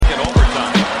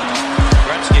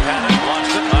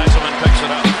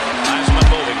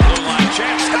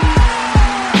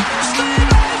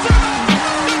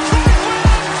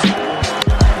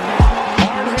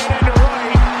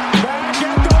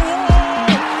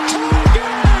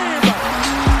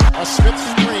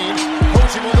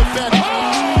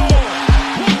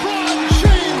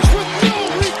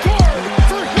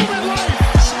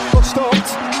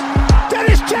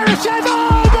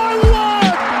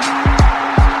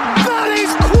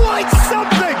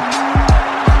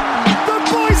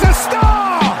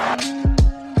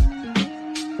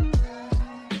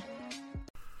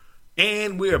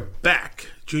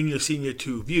Junior Senior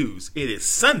 2 Views. It is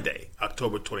Sunday,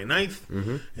 October 29th.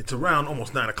 Mm-hmm. It's around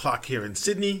almost 9 o'clock here in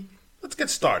Sydney. Let's get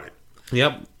started.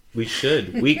 Yep, we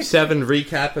should. Week 7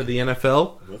 recap of the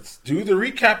NFL. Let's do the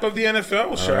recap of the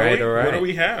NFL, shall we? All right. What do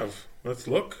we have? Let's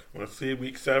look. Let's see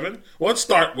week 7. Well, let's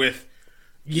start with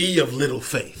Ye of Little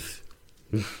Faith.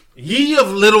 Ye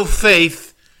of Little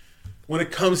Faith when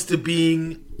it comes to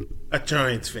being a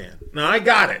Giants fan. Now, I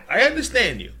got it. I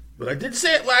understand you. But I did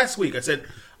say it last week. I said,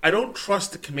 I don't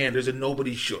trust the Commanders, and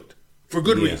nobody should. For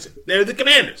good reason. They're the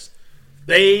Commanders.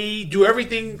 They do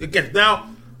everything against.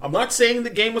 Now, I'm not saying the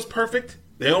game was perfect.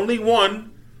 They only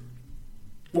won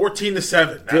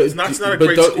 14-7. That's not a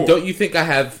great score. Don't you think I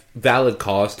have valid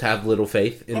cause to have little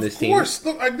faith in this team? Of course.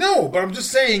 Look, I know, but I'm just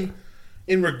saying,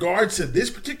 in regards to this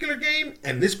particular game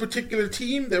and this particular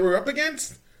team that we're up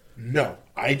against, no,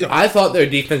 I don't. I thought their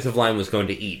defensive line was going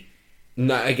to eat.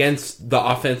 Not against the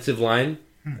offensive line,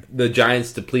 the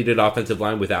Giants' depleted offensive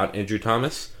line without Andrew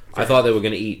Thomas. I thought they were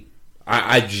going to eat.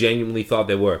 I genuinely thought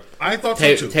they were. I thought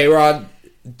so too.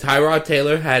 Tyrod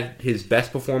Taylor had his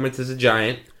best performance as a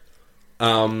Giant.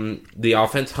 The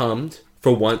offense hummed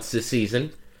for once this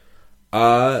season.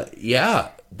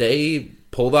 They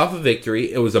pulled off a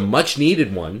victory. It was a much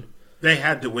needed one. They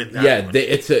had to win that one.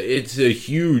 It's a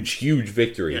huge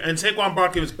victory. Yeah, and Saquon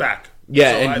Barkley was back.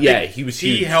 He was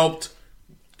huge. He helped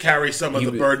carry some of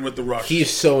the burden with the rush. He is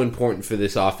so important for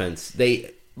this offense.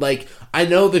 I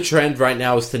know the trend right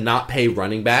now is to not pay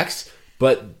running backs,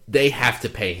 but they have to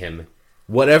pay him.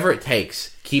 Whatever it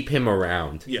takes, keep him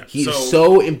around. Yeah, He's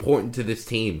so important to this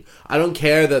team. I don't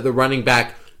care that the running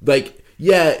back, big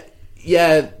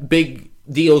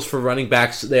deals for running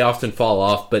backs, they often fall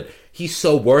off, but he's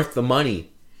so worth the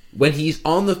money. When he's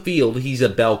on the field, he's a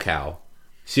bell cow.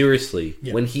 Seriously.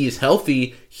 Yeah. When he is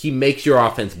healthy, he makes your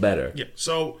offense better. Yeah.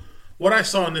 So what I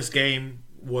saw in this game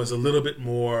was a little bit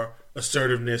more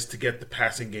assertiveness to get the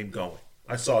passing game going.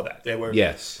 I saw that. They were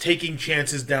taking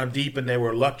chances down deep, and they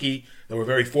were lucky. They were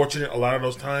very fortunate a lot of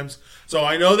those times. So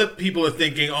I know that people are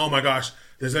thinking, oh my gosh,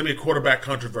 there's going to be a quarterback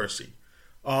controversy.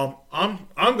 I'm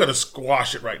going to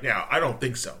squash it right now. I don't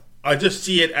think so. I just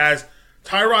see it as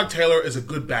Tyrod Taylor is a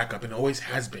good backup and always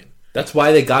has been. That's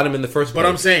why they got him in the first place. But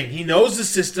I'm saying he knows the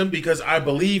system because I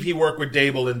believe he worked with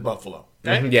Dable in Buffalo.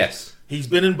 Okay? Mm-hmm, yes. He's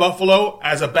been in Buffalo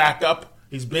as a backup.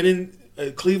 He's been in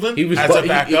Cleveland as a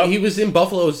backup. He was in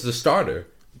Buffalo as the starter.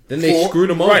 Then they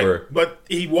screwed him over. But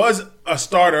he was a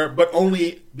starter, but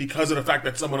only because of the fact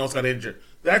that someone else got injured.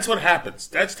 That's what happens.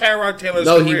 That's Tyrod Taylor's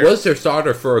career. No, he was their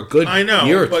starter for a good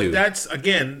year or two. But that's,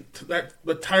 again,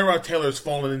 but Tyrod Taylor's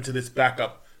fallen into this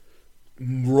backup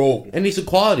role. And he's a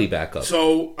quality backup.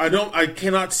 So I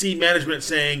cannot see management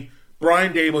saying,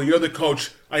 Brian Dable, you're the coach.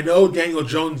 I know Daniel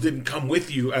Jones didn't come with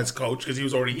you as coach because he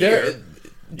was already here.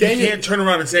 You can't turn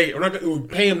around and say, we're not going to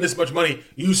pay him this much money.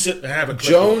 You sit and have a clip.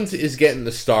 Jones is getting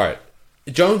the start.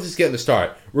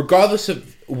 Regardless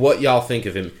of what y'all think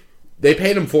of him, they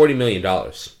paid him $40 million.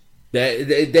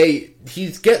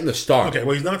 He's getting the start. Okay,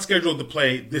 well, he's not scheduled to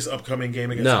play this upcoming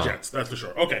game against the Jets. That's for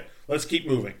sure. Okay, let's keep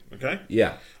moving. Okay?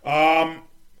 Yeah.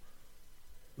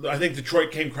 I think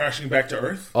Detroit came crashing back to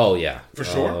earth. Oh, yeah. For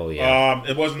sure. Oh, yeah.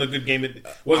 It wasn't a good game. It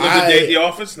wasn't a good day at the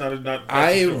office.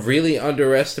 I really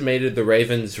underestimated the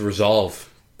Ravens'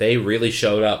 resolve. They really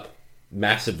showed up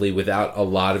massively without a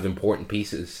lot of important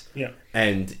pieces. Yeah.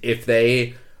 And if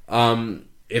they can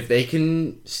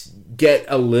get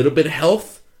a little bit of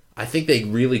health, I think they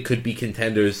really could be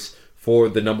contenders for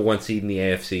the number 1 seed in the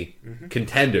AFC. Mm-hmm.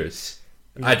 Contenders.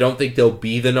 Mm-hmm. I don't think they'll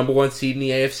be the number 1 seed in the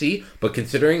AFC, but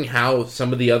considering how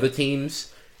some of the other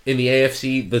teams in the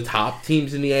AFC, the top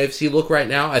teams in the AFC look right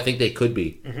now, I think they could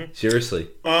be. Mm-hmm. Seriously.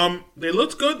 They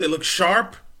looked good. They looked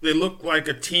sharp. They looked like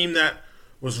a team that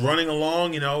was running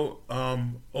along.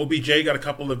 OBJ got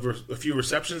a few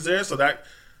receptions there, so that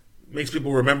makes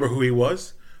people remember who he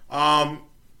was.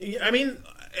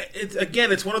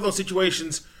 It's one of those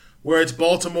situations where it's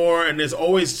Baltimore and there's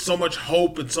always so much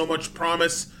hope and so much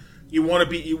promise. You want to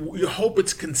be. You hope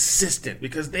it's consistent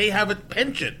because they have a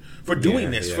penchant for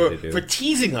doing this, for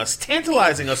teasing us,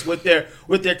 tantalizing us with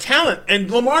their talent.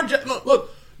 And Lamar,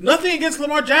 look, nothing against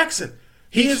Lamar Jackson.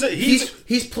 He's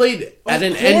played at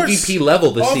an MVP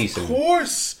level this season. Of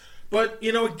course, but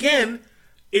again,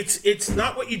 it's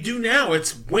not what you do now.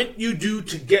 It's what you do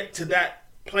to get to that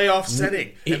playoff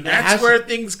setting, and that's where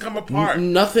things come apart.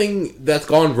 Nothing that's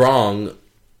gone wrong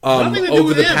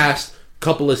over the past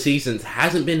couple of seasons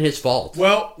hasn't been his fault.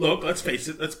 Well, look, let's face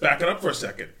it. Let's back it up for a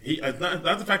second.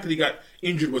 Not the fact that he got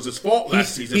injured was his fault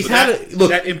last season, but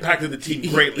that impacted the team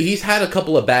greatly. He's had a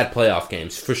couple of bad playoff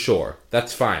games, for sure.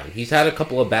 That's fine. He's had a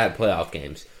couple of bad playoff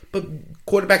games. but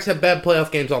quarterbacks have bad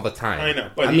playoff games all the time. I know,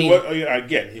 but he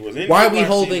was injured. Why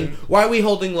are we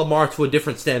holding Lamar to a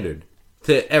different standard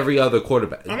to every other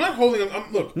quarterback? I'm not holding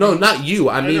him. Look, no, not you.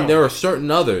 I mean, there are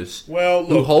certain others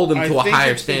who hold him to a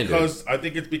higher standard. I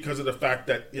think it's because of the fact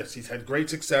that yes, he's had great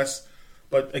success,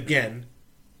 but again,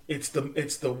 it's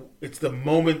the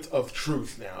moment of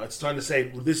truth now. It's time to say,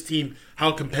 with this team,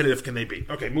 how competitive can they be?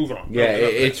 Okay, move on. Yeah,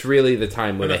 it's really the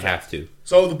time when they have to.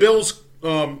 So the Bills,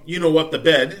 the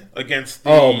bed against the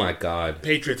oh my God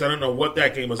Patriots. I don't know what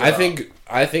that game was about.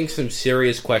 I think some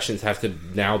serious questions have to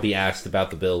now be asked about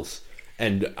the Bills.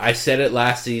 And I said it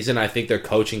last season, I think their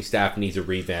coaching staff needs a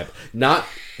revamp. Not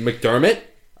McDermott.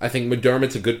 I think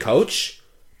McDermott's a good coach,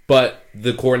 but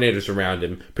the coordinators around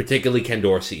him, particularly Ken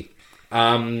Dorsey.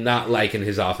 I'm not liking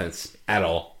his offense at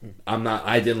all.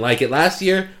 I didn't like it last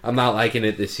year. I'm not liking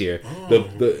it this year.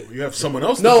 You have someone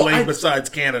else to blame besides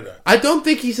Canada. I don't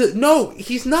think he's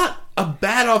not a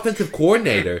bad offensive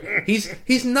coordinator.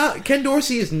 He's not. Ken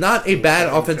Dorsey is not a bad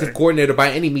offensive coordinator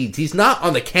by any means. He's not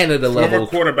on the Canada level.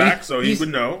 Former quarterback, so he would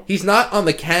know. He's not on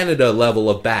the Canada level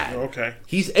of bad. Okay.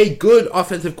 He's a good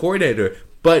offensive coordinator,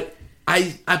 but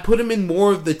I put him in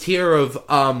more of the tier of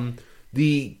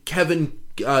the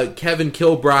Kevin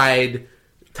Kilbride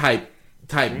type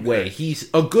way. He's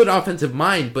a good offensive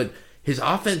mind, but his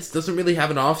offense doesn't really have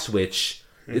an off switch.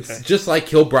 Okay. It's just like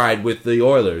Kilbride with the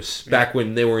Oilers back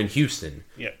when they were in Houston.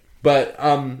 Yeah. But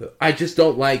I just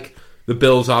don't like the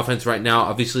Bills' offense right now.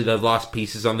 Obviously, they've lost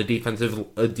pieces on the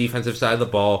defensive side of the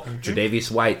ball. Mm-hmm.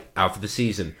 Tre'Davious White out for the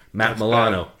season. Matt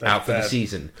Milano out for the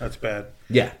season. That's bad.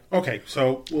 Yeah. Okay,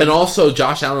 so and also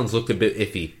Josh Allen's looked a bit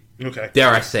iffy. Okay. Dare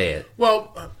I say it?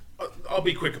 Well, I'll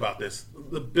be quick about this.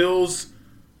 The Bills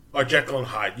are Jekyll and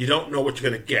Hyde. You don't know what you're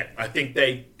going to get. I think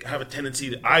they have a tendency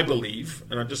to, I believe,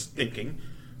 and I'm just thinking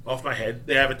off my head,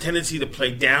 they have a tendency to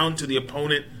play down to the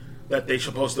opponent that they're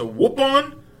supposed to whoop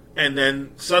on, and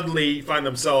then suddenly find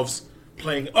themselves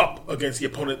playing up against the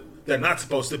opponent they're not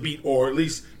supposed to beat, or at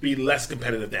least be less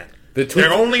competitive than.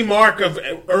 Their only mark of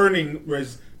earning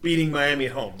was beating Miami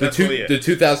at home. That's really it. The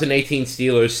 2018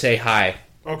 Steelers say hi.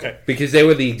 Okay. Because they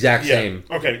were the exact same.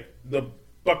 Okay. The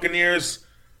Buccaneers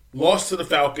lost to the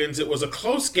Falcons. It was a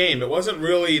close game. It wasn't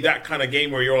really that kind of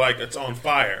game where you're like, it's on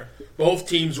fire. Both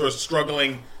teams were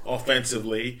struggling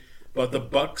offensively, but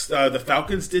the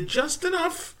Falcons did just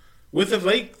enough with a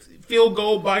late field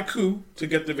goal by Koo to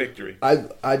get the victory.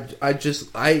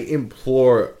 I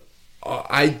implore.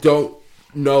 I don't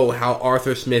know how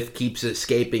Arthur Smith keeps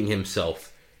escaping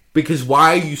himself. Because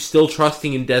why are you still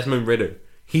trusting in Desmond Ridder?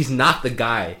 He's not the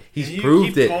guy. He's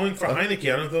proved it. You keep calling for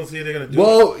Heineke. I don't know if they're going to do it.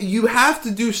 Well, you have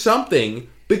to do something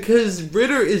because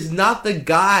Ridder is not the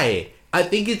guy. I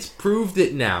think it's proved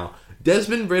it now.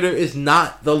 Desmond Ridder is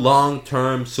not the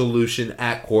long-term solution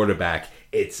at quarterback.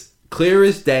 It's clear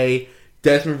as day.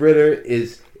 Desmond Ridder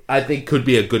I think, could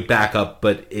be a good backup,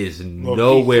 but is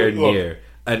nowhere near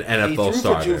an NFL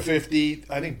starter. He threw for 250.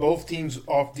 I think both teams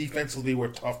off defensively were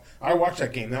tough. I watched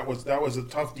that game. That was a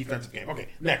tough defensive game. Okay,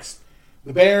 next.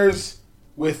 The Bears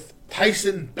with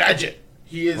Tyson Bagent.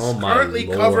 He is currently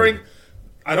covering.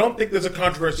 I don't think there's a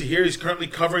controversy here. He's currently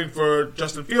covering for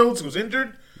Justin Fields, who's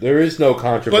injured. There is no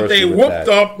controversy. But they whooped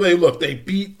up. They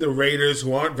beat the Raiders,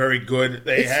 who aren't very good.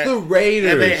 The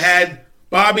Raiders. And they had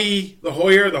Bobby the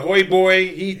Hoy boy.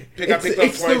 He got picked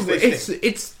up twice.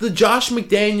 It's the Josh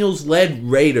McDaniels led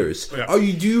Raiders. Yeah.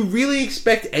 Do you really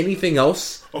expect anything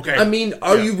else? Okay. I mean,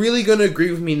 are you really going to agree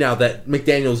with me now that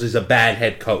McDaniels is a bad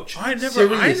head coach? I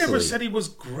never said he was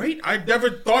great. I never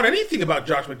thought anything about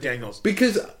Josh McDaniels.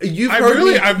 Because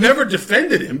I've never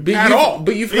defended him at all.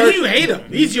 But you hate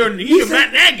him. He's your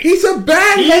Matt Nagy. He's a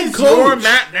bad head coach. He's your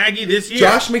Matt Nagy this year.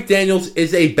 Josh McDaniels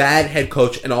is a bad head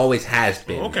coach and always has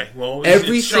been. Okay, well,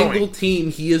 every single team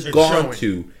he has gone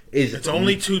to is. It's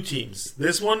only two teams.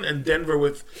 This one and Denver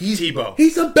with Tebow.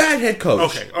 He's a bad head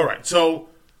coach. Okay, all right. So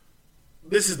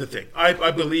this is the thing.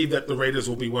 I believe that the Raiders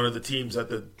will be one of the teams at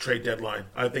the trade deadline.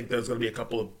 I think there's going to be a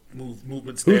couple of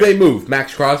movements there. Who they move?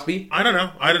 Max Crosby? I don't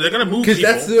know. They're going to move people.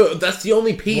 Because that's the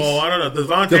only piece. Well, I don't know.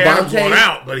 Devontae Adams going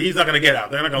out, but he's not going to get out.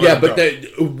 They're not going to let him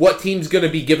go. What team's going to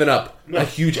be giving up a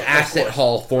huge asset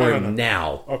haul for him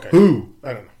now? Okay. Who?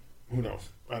 I don't know. Who knows?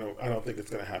 I don't think it's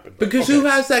going to happen. Because who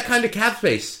has that kind of cap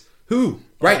space? Who?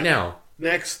 Right now.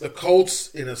 Next, the Colts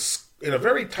in a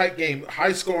very tight game,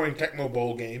 high-scoring Tecmo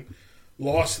Bowl game,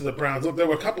 lost to the Browns. Look, there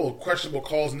were a couple of questionable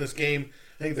calls in this game.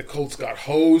 I think the Colts got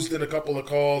hosed in a couple of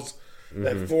calls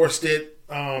that forced it.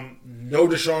 No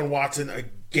Deshaun Watson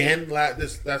again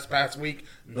this past week.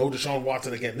 No Deshaun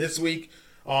Watson again this week.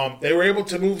 They were able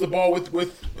to move the ball with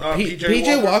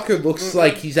PJ Walker looks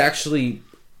like he's actually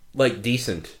like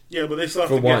decent. Yeah, but they still have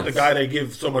For to get once. the guy they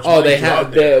give so much Oh, money they to out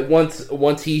have there.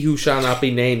 once he who shall not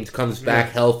be named comes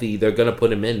back healthy, they're gonna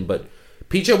put him in. But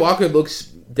PJ Walker looks,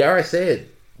 dare I say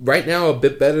it, right now a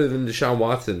bit better than Deshaun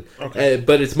Watson. Okay.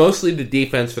 But it's mostly the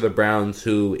defense for the Browns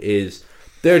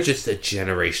they're just a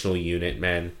generational unit,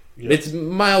 man. Yeah. It's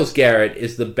Myles Garrett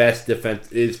is the best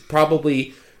is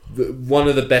probably one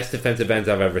of the best defensive ends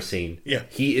I've ever seen. Yeah.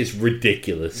 He is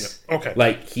ridiculous. Yeah. Okay.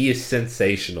 Like, he is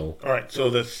sensational. All right, so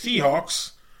the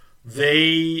Seahawks,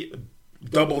 they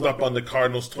doubled up on the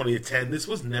Cardinals 20-10. This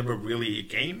was never really a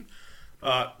game.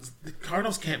 The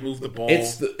Cardinals can't move the ball.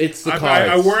 It's the Cards.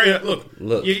 I worry. Look.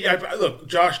 Look.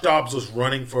 Josh Dobbs was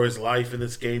running for his life in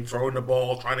this game, throwing the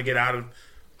ball, trying to get out of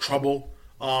trouble.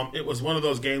 It was one of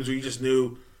those games where you just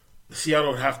knew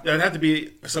Seattle there'd have to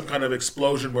be some kind of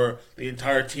explosion where the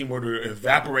entire team would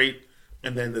evaporate,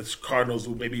 and then the Cardinals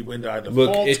would maybe win by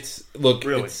default. Really? It's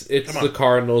Come the on.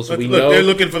 Cardinals. Look, We know they're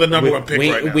looking for the number one pick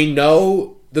right now. We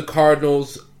know the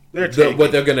Cardinals.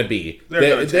 What they're going to be.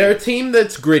 They're a team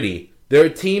that's gritty. They're a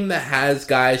team that has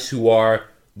guys who are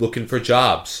looking for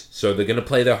jobs, so they're going to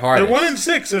play their hardest.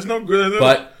 They're 1-6. There's no good.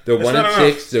 But they're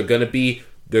 1-6. They're going to be.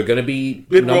 They're going to be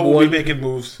number one. Will be making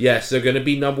moves. Yes, they're going to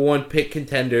be number one pick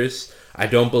contenders. I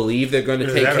don't believe they're going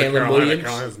to take Caleb Williams.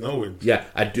 Carolina's no wins. Yeah,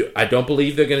 I don't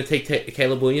believe they're going to take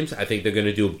Caleb Williams. I think they're going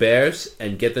to do Bears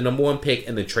and get the number one pick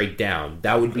and then trade down.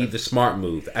 That would be the smart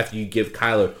move after you give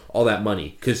Kyler all that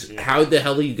money. Because how the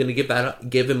hell are you going to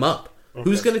give him up? Okay.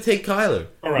 Who's going to take Kyler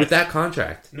with that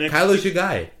contract? Kyler's your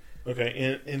guy.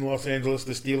 Okay, in Los Angeles,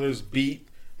 the Steelers beat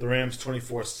the Rams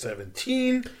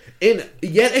 24-17. In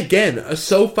yet again a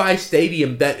SoFi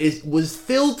Stadium that was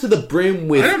filled to the brim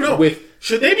with. I don't know.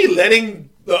 Should they be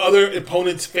letting the other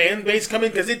opponent's fan base come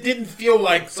in? Because it didn't feel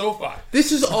like SoFi.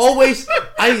 This is always.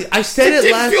 I said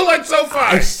it last. It didn't feel like SoFi.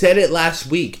 I said it last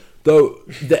week.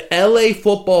 The LA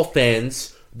football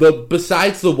fans,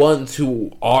 besides the ones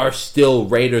who are still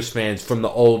Raiders fans from the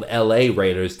old LA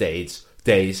Raiders days,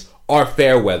 are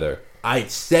fair weather. I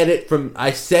said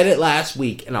it last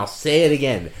week, and I'll say it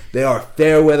again. They are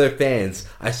fair weather fans.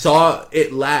 I saw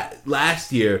it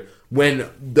last year when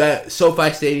the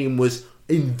SoFi Stadium was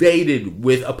invaded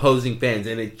with opposing fans,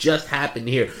 and it just happened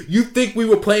here. You think we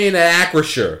were playing at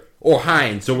Acrisure or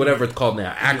Heinz or whatever it's called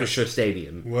now, Acrisure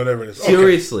Stadium? Whatever it is.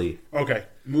 Seriously. Okay,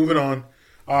 moving on.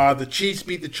 The Chiefs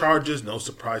beat the Chargers. No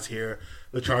surprise here.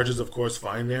 The Chargers, of course,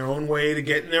 find their own way to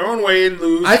get in their own way and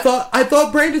lose. I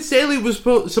thought Brandon Staley was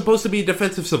supposed to be a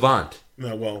defensive savant.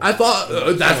 No, well, I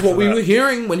thought that's what we were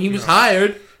hearing when he was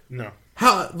hired. No.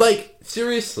 How? Like,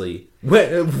 seriously,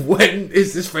 when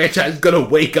is this franchise gonna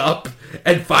wake up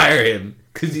and fire him?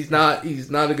 Because he's not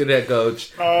a good head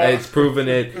coach. It's proven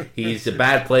it. He's a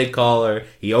bad play caller.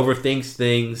 He overthinks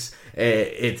things.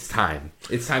 It's time.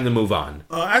 It's time to move on.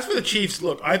 As for the Chiefs,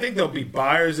 look, I think there'll be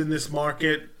buyers in this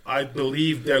market. I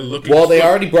believe they're looking. Well, they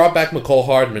already brought back McCole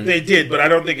Hardman. They did, but I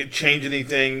don't think it changed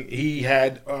anything. He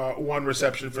had one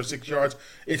reception for 6 yards.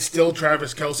 It's still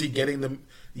Travis Kelce getting the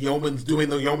doing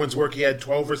the yeoman's work. He had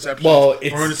 12 receptions for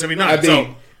 179. I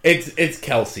mean, it's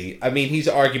Kelce. I mean, he's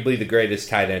arguably the greatest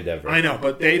tight end ever. I know,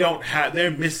 but they don't have.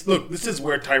 They're missed. Look, this is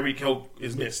where Tyreek Hill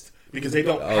is missed. Because they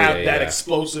don't have that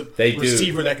explosive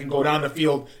receiver that can go down the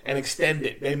field and extend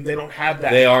it. They don't have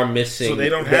that. They are missing. So they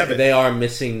don't have it. They are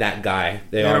missing that guy.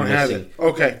 They are don't missing. have it.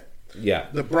 Okay. Yeah.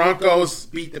 The Broncos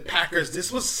beat the Packers.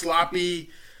 This was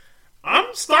sloppy. I'm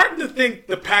starting to think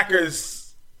the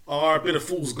Packers are a bit of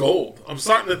fool's gold. I'm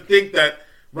starting to think that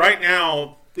right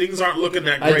now things aren't looking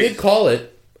that great. I did call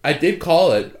it. I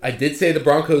did say the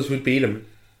Broncos would beat them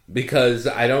because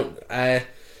I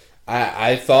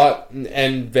thought,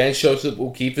 and Vance Joseph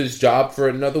will keep his job for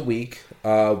another week,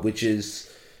 which is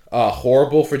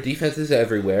horrible for defenses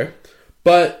everywhere.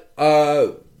 But,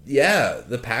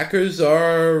 the Packers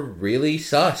are really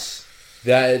sus.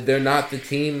 That they're not the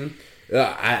team.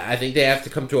 I think they have to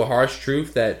come to a harsh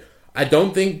truth that I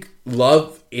don't think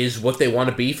Love is what they want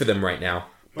to be for them right now.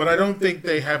 But I don't think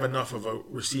they have enough of a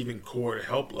receiving core to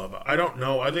help Love. I don't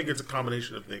know. I think it's a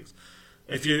combination of things.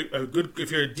 If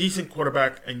you're a decent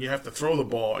quarterback and you have to throw the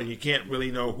ball and you can't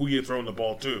really know who you're throwing the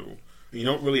ball to, you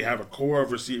don't really have a core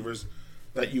of receivers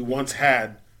that you once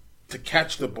had to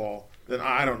catch the ball, then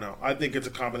I don't know. I think it's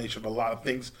a combination of a lot of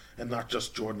things and not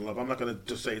just Jordan Love. I'm not going to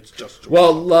just say it's just Jordan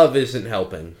Love. Well, Love isn't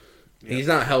helping. Yeah. He's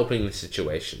not helping the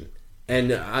situation.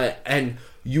 And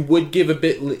you would give a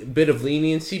bit of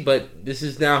leniency, but this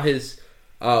is now his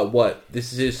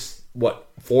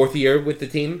fourth year with the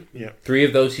team? Yeah. 3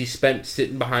 of those he spent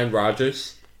sitting behind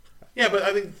Rodgers. Yeah, but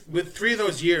I think with 3 of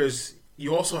those years,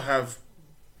 you also have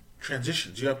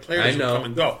transitions. You have players who come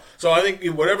and go. So I think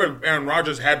whatever Aaron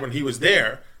Rodgers had when he was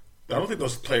there, I don't think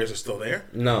those players are still there.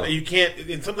 No. You can't.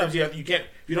 And sometimes you can't.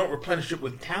 If you don't replenish it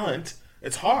with talent,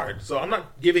 it's hard. So I'm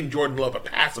not giving Jordan Love a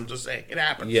pass. I'm just saying it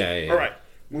happens. Yeah. All right,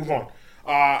 move on.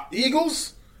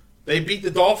 Eagles, they beat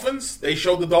the Dolphins. They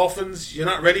showed the Dolphins you're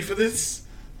not ready for this.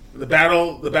 The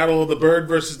battle of the bird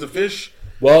versus the fish.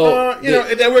 Well,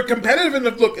 they were competitive in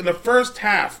the first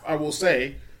half. I will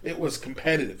say it was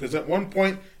competitive because at one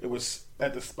point it was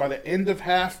by the end of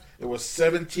half it was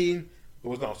 17. It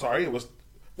was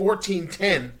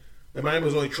 14-10. The Miami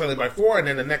was only trailing by 4, and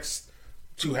then the next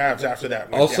two halves after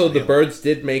that. Also, the Birds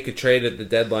did make a trade at the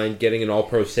deadline, getting an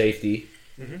All-Pro safety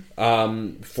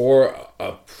for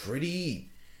a pretty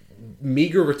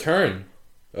meager return,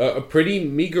 a pretty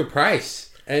meager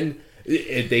price. And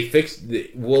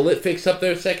will it fix up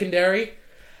their secondary?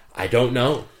 I don't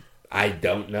know.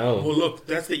 Well, look,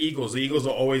 that's the Eagles. The Eagles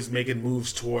are always making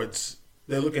moves towards.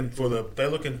 They're looking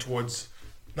towards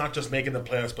not just making the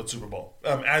playoffs, but Super Bowl.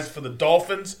 As for the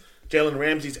Dolphins, Jalen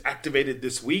Ramsey's activated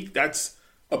this week. That's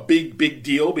a big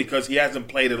deal because he hasn't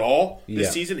played at all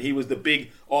this season. He was the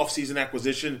big offseason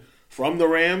acquisition from the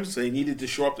Rams. They needed to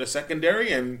shore up their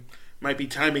secondary, and might be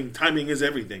timing. Timing is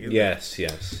everything. Yes.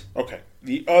 Okay.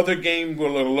 The other game we're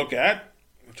going to look at,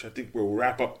 which I think we'll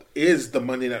wrap up, is the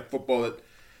Monday Night Football.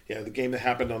 The game that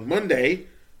happened on Monday.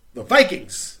 The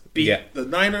Vikings beat the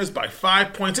Niners by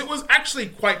 5 points. It was actually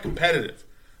quite competitive.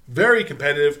 Very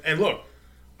competitive. And look,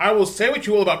 I will say what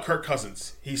you will about Kirk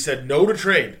Cousins. He said no to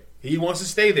trade. He wants to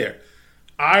stay there.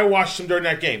 I watched him during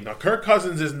that game. Now, Kirk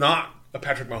Cousins is not a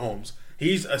Patrick Mahomes.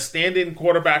 He's a stand-in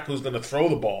quarterback who's going to throw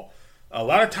the ball. A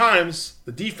lot of times,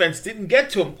 the defense didn't get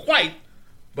to him quite,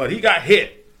 but he got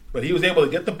hit. But he was able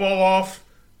to get the ball off.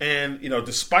 And,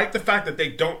 despite the fact that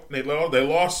they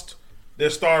lost their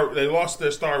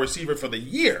star receiver for the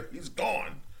year. He's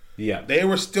gone. Yeah. They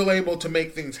were still able to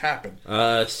make things happen.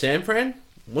 San Fran,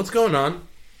 what's going on?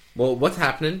 Well, what's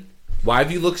happening? Why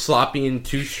have you looked sloppy in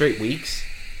 2 straight weeks?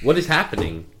 What is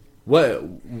happening?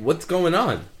 What's going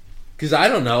on? Because I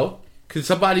don't know. Could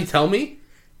somebody tell me?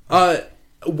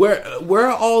 Where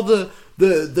are all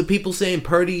the people saying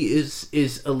Purdy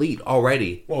is elite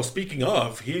already? Well, speaking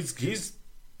of, he's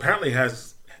apparently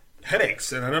has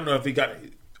headaches, and I don't know if he got a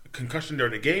concussion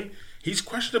during the game. He's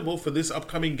questionable for this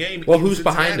upcoming game. Well, who's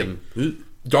behind him?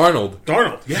 Darnold,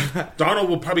 yeah. Darnold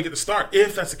will probably get the start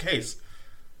if that's the case.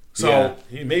 So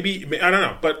maybe I don't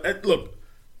know. But look,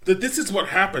 this is what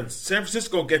happens. San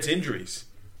Francisco gets injuries.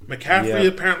 McCaffrey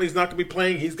apparently is not going to be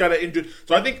playing. He's got an injury.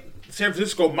 So I think San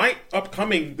Francisco might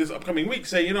this upcoming week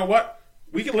say, you know what?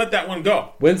 We can let that one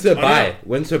go. When's their bye?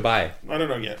 I don't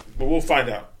know yet, but we'll find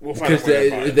out. Because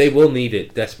they will need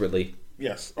it desperately.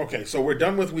 Yes. Okay, so we're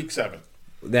done with week 7.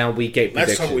 Now week 8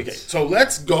 predictions. Let's talk week 8. So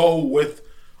let's go with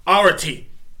our team.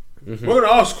 Mm-hmm. We're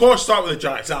going to, of course, start with the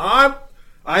Giants. Now,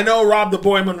 I know Rob the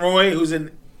Boy Monroy, who's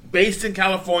based in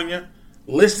California,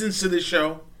 listens to this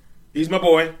show. He's my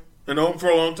boy. I know him for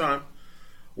a long time.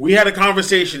 We had a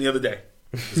conversation the other day.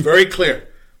 It's very clear.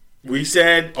 We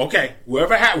said, okay,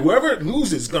 whoever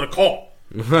loses is going to call.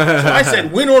 So I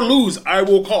said, win or lose, I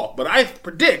will call. But I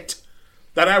predict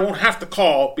that I won't have to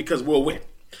call because we'll win.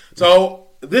 So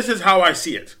this is how I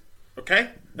see it. Okay?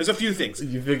 There's a few things.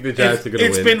 You think the Giants are going to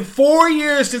win? It's been 4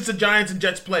 years since the Giants and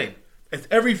Jets played. It's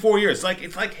every 4 years.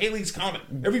 It's like Haley's Comet.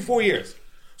 Every 4 years.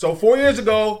 So 4 years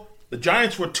ago, the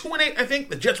Giants were 2-8, I think.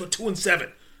 The Jets were 2-7.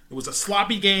 It was a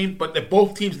sloppy game, but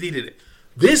both teams needed it.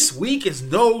 This week is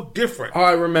no different. Oh,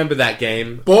 I remember that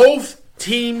game. Both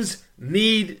teams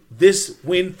need this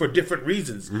win for different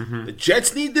reasons. Mm-hmm. The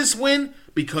Jets need this win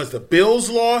because the Bills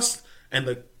lost and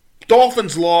the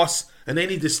Dolphins lost, and they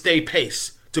need to stay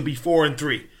pace to be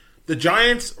 4-3. The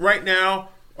Giants right now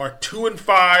are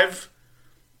 2-5.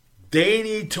 They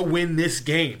need to win this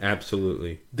game.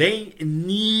 Absolutely. They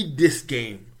need this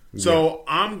game. So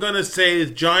I'm going to say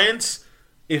the Giants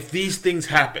if these things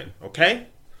happen, okay?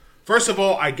 First of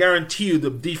all, I guarantee you the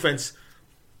defense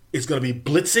is going to be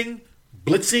blitzing,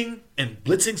 and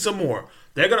blitzing some more.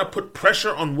 They're going to put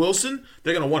pressure on Wilson.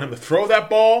 They're going to want him to throw that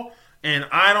ball. And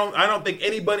I don't think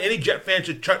any Jet fan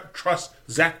should trust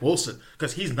Zach Wilson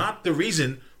because he's not the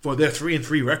reason for their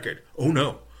 3-3 record. Oh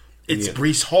no, it's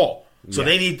Breece Hall. So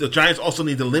the Giants also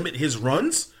need to limit his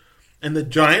runs, and the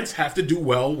Giants have to do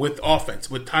well with offense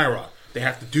with Tyrod. They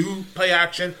have to do play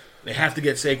action. They have to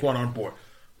get Saquon on board.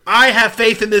 I have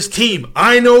faith in this team.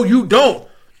 I know you don't.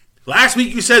 Last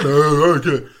week you said,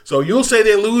 so you'll say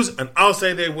they lose, and I'll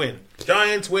say they win.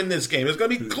 Giants win this game. It's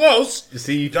going to be close.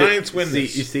 Giants win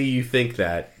this. You see, you think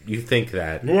that.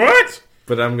 What?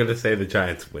 But I'm going to say the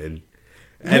Giants win.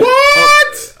 And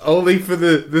what? Only for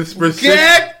the specific...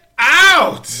 Get out!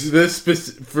 out.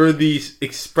 For the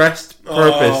expressed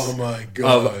purpose Oh my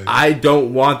God. of I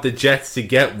don't want the Jets to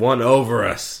get one over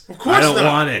us. Of course I don't not.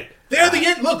 want it.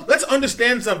 Look, let's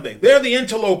understand something. They're the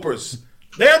interlopers.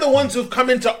 They're the ones who've come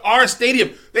into our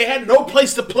stadium. They had no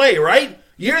place to play, right?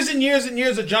 Years and years and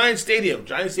years of Giant Stadium.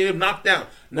 Giant Stadium knocked down.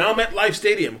 Now MetLife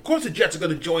Stadium. Of course the Jets are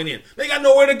going to join in. They got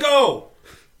nowhere to go.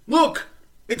 Look,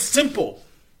 it's simple.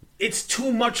 It's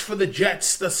too much for the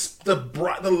Jets.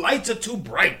 The lights are too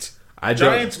bright.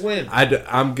 Giants win.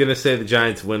 I'm going to say the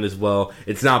Giants win as well.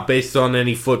 It's not based on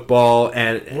any football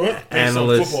and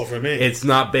analysts. Football for me. It's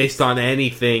not based on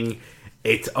anything.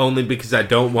 It's only because I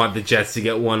don't want the Jets to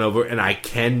get one over, and I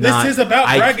cannot. This is about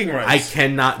bragging rights. I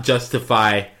cannot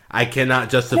justify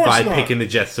picking the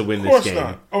Jets to win this game.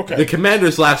 Not. Okay. The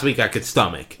Commanders last week I could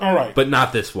stomach. All right. But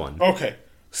not this one. Okay.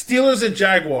 Steelers and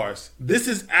Jaguars. This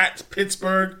is at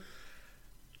Pittsburgh.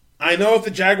 I know if the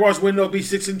Jaguars win, they'll be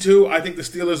 6-2. I think the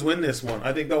Steelers win this one.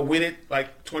 I think they'll win it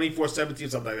like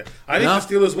 24-17, something like that. I think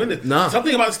the Steelers win it. No.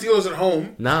 Something about Steelers at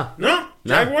home. No.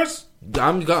 Jaguars?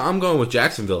 I'm going with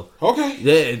Jacksonville.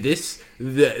 Okay.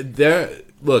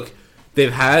 Look,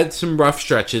 they've had some rough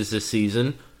stretches this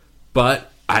season,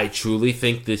 but I truly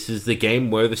think this is the game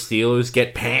where the Steelers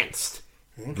get pantsed.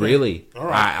 Okay. Really. All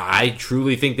right. I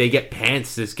truly think they get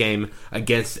pantsed this game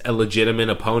against a legitimate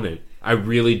opponent. I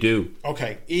really do.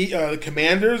 Okay. The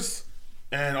Commanders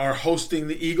are hosting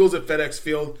the Eagles at FedEx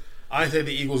Field. I think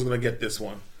the Eagles are going to get this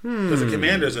one. Because the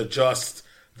Commanders are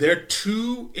they're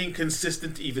too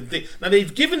inconsistent to even think. Now,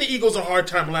 they've given the Eagles a hard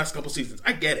time the last couple seasons.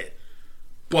 I get it.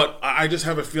 But I just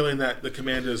have a feeling that the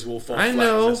Commanders will fall flat in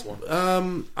this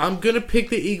one. I'm going to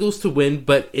pick the Eagles to win,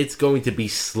 but it's going to be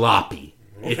sloppy.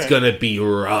 Okay. It's going to be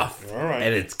rough. All right.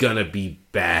 And it's going to be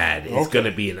bad. It's going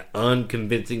to be an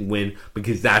unconvincing win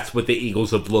because that's what the Eagles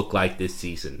have looked like this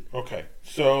season. Okay.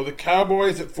 So the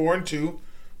Cowboys at 4-2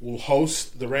 will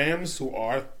host the Rams, who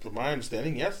are, from my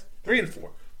understanding, 3-4.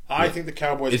 I think the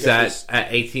Cowboys get this. Is that at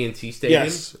AT&T Stadium?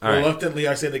 Yes. Reluctantly,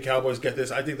 I say the Cowboys get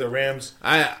this. I think the Rams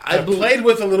have played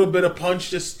with a little bit of punch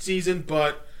this season,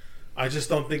 but I just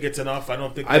don't think it's enough. I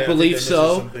believe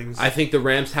so. I think the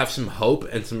Rams have some hope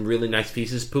and some really nice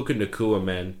pieces. Puka Nacua,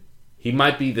 man. He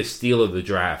might be the steal of the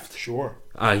draft. Sure.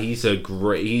 He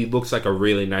looks like a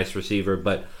really nice receiver,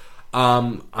 but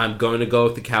I'm going to go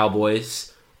with the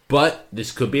Cowboys. But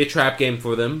this could be a trap game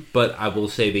for them, but I will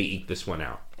say they eke this one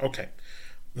out. Okay.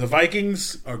 The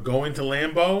Vikings are going to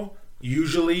Lambeau.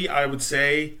 Usually, I would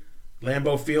say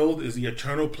Lambeau Field is the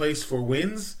eternal place for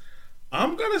wins.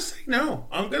 I'm going to say no.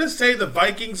 I'm going to say the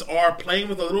Vikings are playing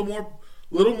with a little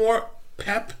more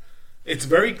pep. It's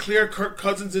very clear Kirk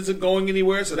Cousins isn't going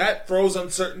anywhere, so that throws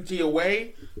uncertainty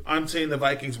away. I'm saying the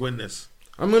Vikings win this.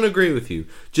 I'm going to agree with you.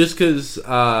 Just because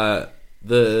the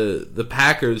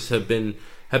Packers have been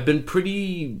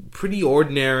pretty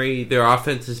ordinary. Their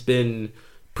offense has been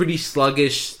pretty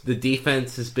sluggish. The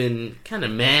defense has been kind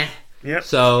of meh. Yep.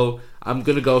 So I'm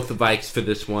going to go with the Vikes for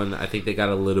this one. I think they got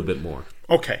a little bit more.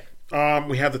 Okay.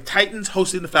 We have the Titans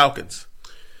hosting the Falcons.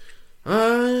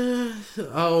 Oh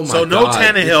my So no God.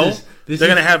 Tannehill. They're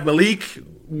going to have Malik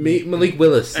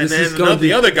Willis. And then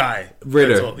the other guy.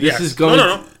 Ritter. No.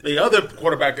 The other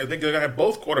quarterback. I think they're going to have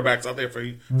both quarterbacks out there for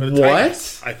the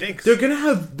Titans. I think. They're going to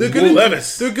have... They're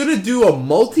Levis. They're going to do a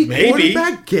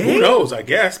multi-quarterback game? Who knows? I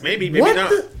guess. Maybe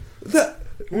not.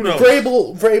 Who knows?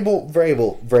 Vrabel,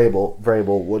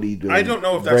 what are you doing? I don't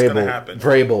know if that's going to happen.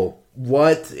 Vrabel.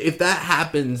 What? If that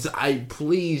happens,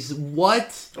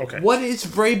 what? Okay. What is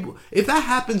Vrabel? If that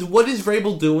happens, what is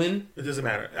Vrabel doing? It doesn't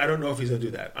matter. I don't know if he's going to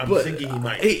do that. I'm thinking he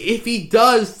might. If he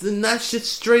does, then that's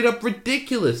just straight up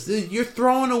ridiculous. You're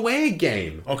throwing away a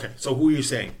game. Okay, so who are you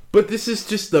saying? But this is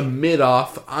just the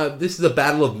mid-off. This is a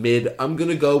battle of mid. I'm going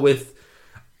to go with...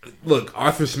 Look,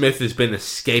 Arthur Smith has been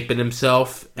escaping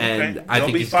himself, and I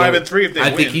think he's 5-3 if they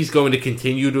win. I think he's going to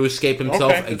continue to escape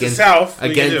himself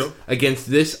against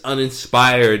this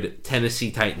uninspired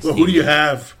Tennessee Titans team. Who do you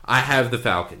have? I have the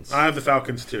Falcons. I have the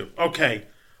Falcons too. Okay,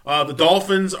 the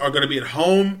Dolphins are going to be at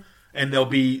home, and they'll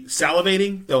be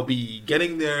salivating. They'll be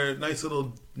getting their nice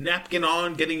little napkin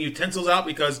on, getting utensils out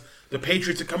because the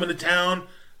Patriots are coming to town.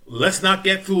 Let's not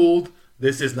get fooled.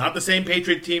 This is not the same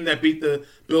Patriot team that beat the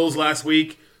Bills last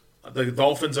week. The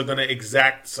Dolphins are going to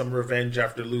exact some revenge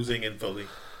after losing in Philly.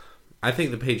 I think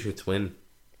the Patriots win.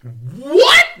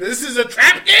 What? This is a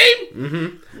trap game?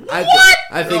 Mm-hmm. What?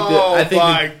 I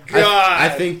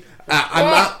think. I'm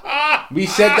not. We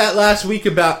said that last week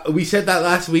about. Buffalo. We said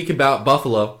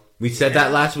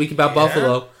that last week about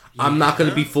Buffalo. I'm not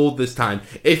going to be fooled this time.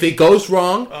 If it goes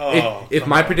wrong, if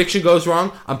my prediction goes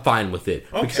wrong, I'm fine with it.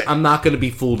 Okay. Because I'm not going to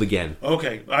be fooled again.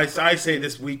 Okay. I say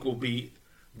this week will be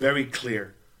very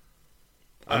clear.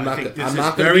 I'm I not. think this I'm is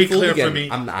not going to very be fooled clear again. for me.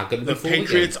 I'm not going to The be fooled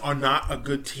Patriots again. are not a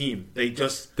good team.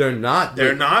 They're not.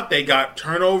 They're not. They got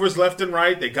turnovers left and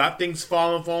right. They got things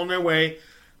falling their way.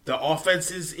 The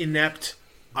offense is inept.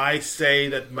 I say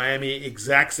that Miami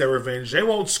exacts their revenge. They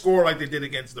won't score like they did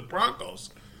against the Broncos,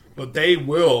 but they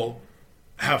will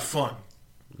have fun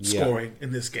scoring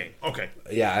in this game. Okay,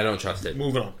 Yeah, I don't trust it.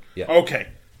 moving on. Yeah. Okay,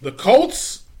 the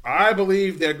Colts, I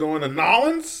believe they're going to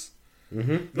Nolans.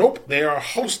 Mm-hmm. Nope, they are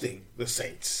hosting the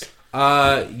Saints.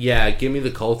 Yeah, give me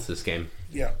the Colts this game.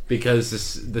 Yeah.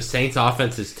 Because the Saints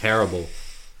offense is terrible.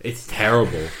 It's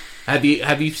terrible. Have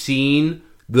you seen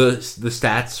the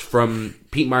stats from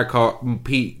Pete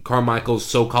Carmichael's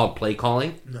so-called play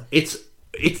calling? No.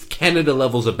 It's Canada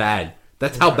levels of bad.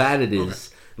 That's how bad it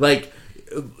is. Like,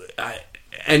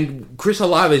 and Chris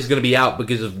Olave is going to be out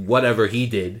because of whatever he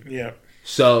did. Yeah.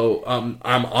 So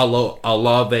I'm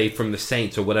Olave from the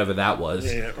Saints or whatever that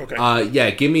was. Yeah, okay.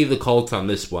 Yeah, give me the Colts on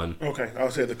this one. Okay,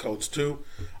 I'll say the Colts too.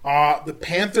 The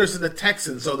Panthers and the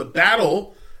Texans. So the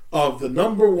battle of the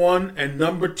number 1 and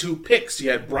number 2 picks. You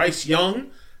had Bryce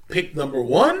Young, pick number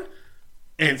 1,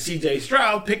 and C.J.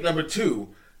 Stroud, pick number 2.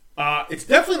 It's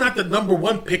definitely not the number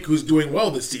 1 pick who's doing well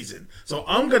this season. So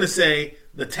I'm going to say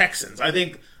the Texans. I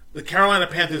think the Carolina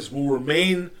Panthers will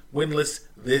remain winless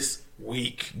this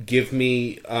week. Give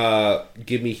me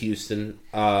Houston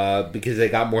because they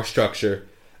got more structure.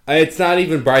 It's not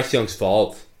even Bryce Young's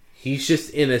fault. He's just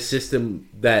in a system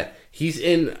that he's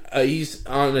in. He's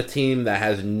on a team that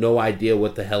has no idea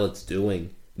what the hell it's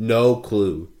doing. No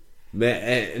clue.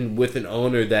 And with an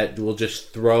owner that will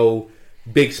just throw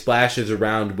big splashes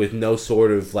around with no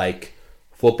sort of like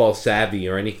football savvy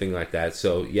or anything like that.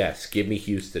 So yes, give me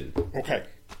Houston. Okay.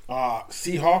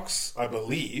 Seahawks, I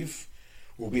believe,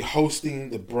 will be hosting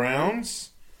the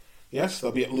Browns. Yes,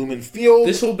 they'll be at Lumen Field.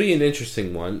 This will be an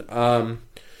interesting one.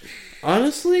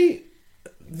 Honestly,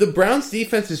 the Browns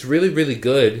defense is really, really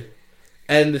good.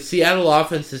 And the Seattle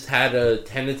offense has had a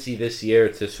tendency this year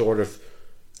to sort of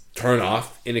turn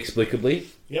off inexplicably.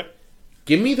 Yep.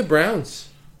 Give me the Browns.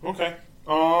 Okay.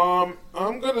 I'm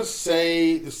going to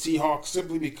say the Seahawks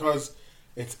simply because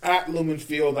it's at Lumen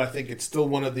Field. I think it's still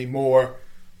one of the more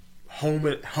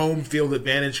home field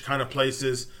advantage kind of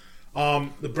places.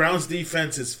 The Browns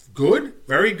defense is good,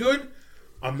 very good.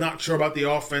 I'm not sure about the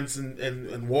offense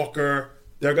and Walker.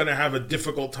 They're going to have a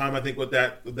difficult time, I think, with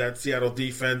that Seattle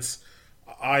defense.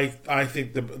 I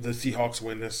think the Seahawks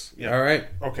win this. Yeah. All right.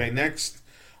 Okay, next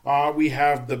we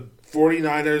have the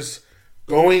 49ers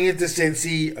going into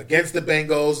Cincy against the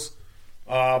Bengals.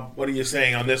 What are you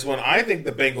saying on this one? I think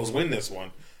the Bengals win this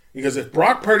one because if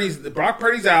Brock Purdy's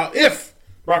out,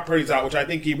 which I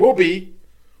think he will be.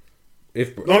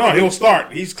 He'll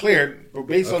start. He's cleared. But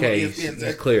based on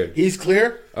he's cleared. He's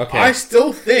clear. Okay. I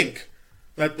still think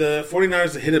that the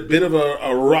 49ers hit a bit of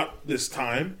a rut this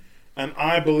time, and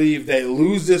I believe they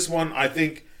lose this one. I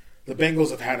think the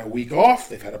Bengals have had a week off.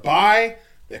 They've had a bye.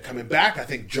 They're coming back. I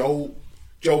think Joe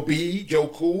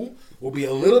Cool will be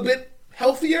a little bit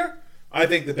healthier. I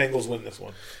think the Bengals win this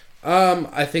one.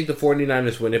 I think the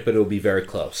 49ers win it, but it'll be very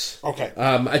close. Okay.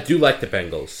 I do like the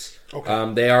Bengals.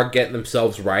 Okay. They are getting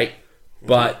themselves right,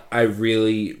 but I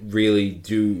really, really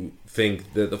do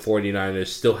think that the 49ers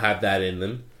still have that in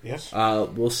them. Yes.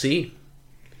 We'll see.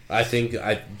 I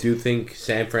do think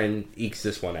San Fran ekes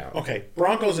this one out. Okay.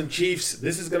 Broncos and Chiefs.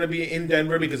 This is going to be in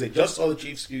Denver because they just saw the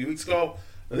Chiefs a few weeks ago.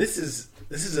 This is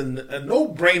a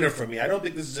no-brainer for me. I don't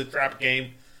think this is a trap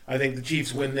game. I think the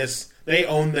Chiefs win this. They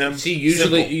own them. See,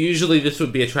 usually this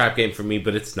would be a trap game for me,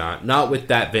 but it's not. Not with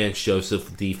that Vance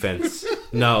Joseph defense.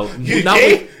 No,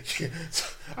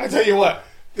 I tell you what.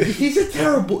 He's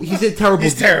terrible. He's terrible.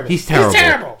 He's terrible.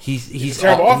 He's a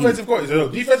terrible offensive coordinator. He's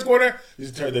a defensive coordinator.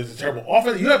 There's a terrible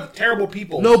offense. You have terrible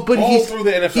people. No, but all through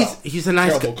the NFL. He's a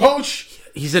nice terrible coach.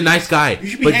 He's a nice guy. You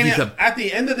should be hanging out at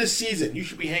the end of this season. You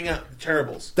should be hanging out with the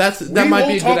terribles. That might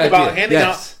be a good idea. We will talk about handing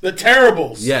out the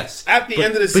terribles. Yes, at the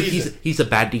end of the season. He's a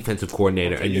bad defensive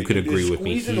coordinator, and you could agree with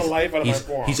me. Squeezing the life out of my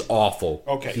forearm. He's awful.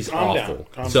 Okay, he's calm awful.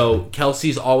 Down. So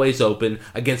Kelsey's always open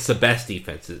against the best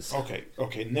defenses. Okay.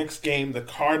 Next game, the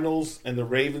Cardinals and the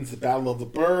Ravens, the Battle of the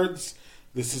Birds.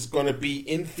 This is going to be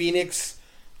in Phoenix.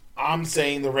 I'm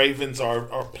saying the Ravens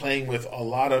are playing with a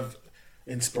lot of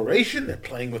inspiration. They're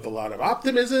playing with a lot of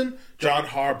optimism. John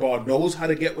Harbaugh knows how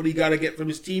to get what he got to get from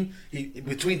his team.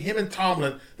 Between him and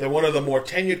Tomlin, they're one of the more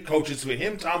tenured coaches between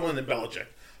him, Tomlin, and Belichick.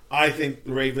 I think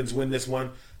the Ravens win this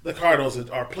one. The Cardinals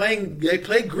they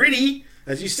play gritty,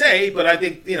 as you say, but I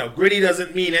think, gritty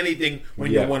doesn't mean anything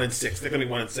when you're 1-6. They're going to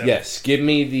be 1-7. Yes, give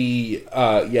me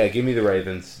the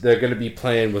Ravens. They're going to be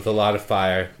playing with a lot of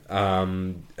fire,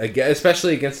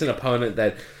 especially against an opponent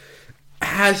that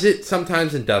has it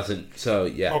sometimes and doesn't. So,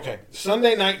 yeah. Okay.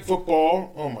 Sunday Night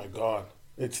Football. Oh, my God.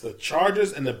 It's the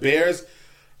Chargers and the Bears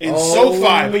in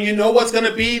SoFi. But you know what's going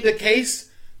to be the case?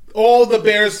 All the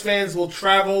Bears fans will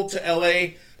travel to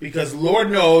L.A. because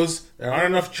Lord knows there aren't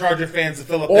enough Charger fans to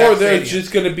fill up that Or they're stadium.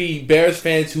 just going to be Bears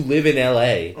fans who live in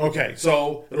L.A. Okay,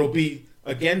 so it'll be,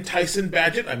 again, Tyson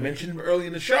Badgett. I mentioned him early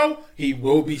in the show. He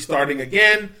will be starting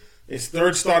again. His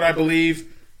third start, I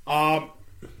believe. I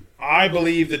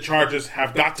believe the Chargers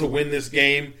have got to win this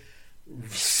game.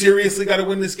 Seriously got to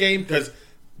win this game because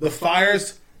the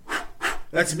Fires,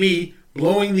 that's me,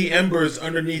 blowing the embers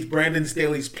underneath Brandon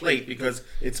Staley's plate because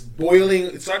it's boiling.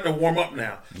 It's starting to warm up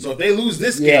now. So if they lose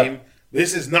this game,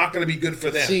 this is not going to be good for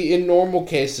them. See, in normal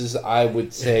cases, I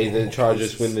would say the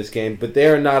Chargers win this game, but they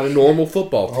are not a normal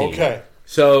football team. Okay.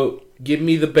 So give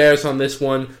me the Bears on this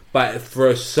one, but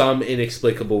for some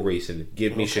inexplicable reason,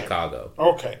 give me Chicago.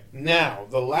 Okay. Now,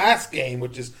 the last game,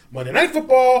 which is Monday Night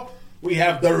Football, we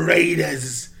have the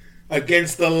Raiders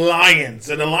against the Lions.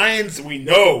 And the Lions, we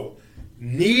know,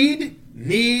 need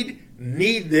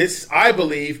this, I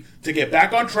believe, to get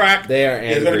back on track. They are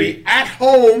angry. They're going to be at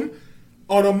home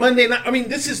on a Monday night. I mean,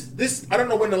 this. I don't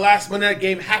know when the last Monday night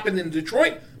game happened in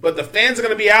Detroit, but the fans are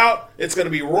going to be out. It's going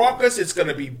to be raucous. It's going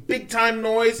to be big time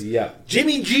noise. Yeah.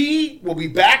 Jimmy G will be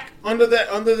back under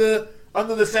the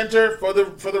center for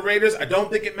the Raiders. I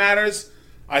don't think it matters.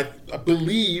 I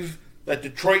believe that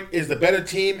Detroit is the better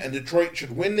team, and Detroit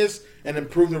should win this and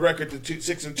improve the record to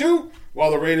 6-2, while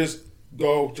the Raiders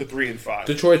go to 3-5.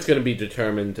 Detroit's going to be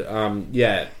determined.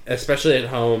 Especially at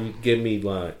home. Give me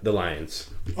the Lions.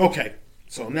 Okay,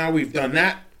 so now we've done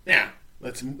that. Now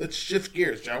let's shift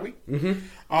gears, shall we? Mm-hmm.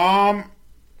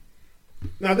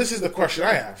 Now this is the question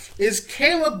I have: is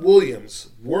Caleb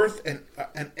Williams worth an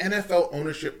NFL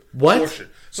ownership portion?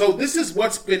 So this is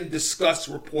what's been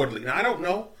discussed reportedly. Now I don't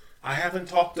know. I haven't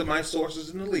talked to my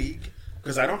sources in the league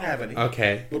because I don't have any.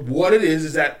 Okay. But what it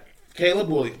is that Caleb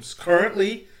Williams,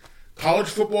 currently college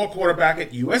football quarterback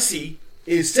at USC,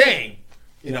 is saying,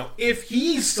 if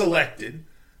he's selected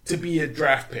to be a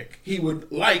draft pick, he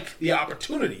would like the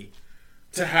opportunity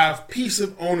to have piece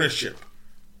of ownership.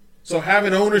 So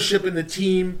having ownership in the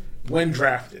team when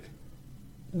drafted.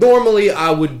 Normally,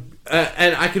 I would,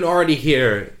 and I can already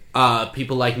hear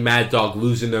people like Mad Dog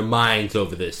losing their minds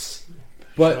over this.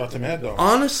 But Shout out to Mad Dog.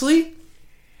 Honestly,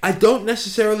 I don't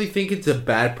necessarily think it's a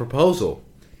bad proposal.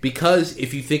 Because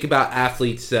if you think about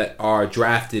athletes that are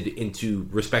drafted into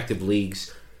respective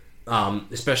leagues,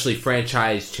 especially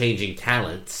franchise-changing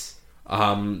talents,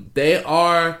 they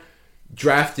are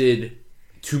drafted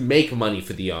to make money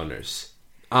for the owners.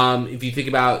 If you think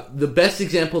about the best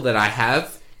example that I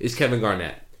have is Kevin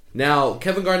Garnett. Now,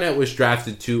 Kevin Garnett was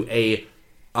drafted to a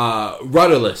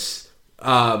rudderless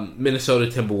Minnesota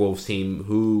Timberwolves team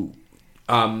who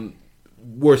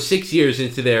were 6 years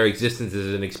into their existence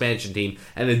as an expansion team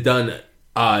and had done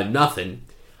nothing,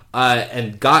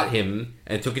 and got him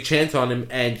and took a chance on him,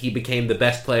 and he became the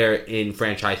best player in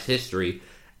franchise history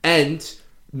and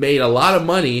made a lot of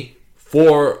money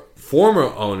for former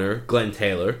owner Glenn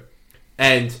Taylor.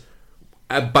 And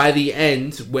by the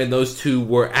end, when those two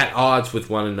were at odds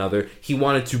with one another, he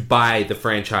wanted to buy the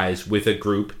franchise with a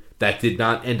group. That did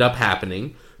not end up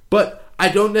happening. But I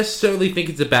don't necessarily think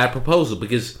it's a bad proposal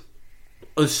because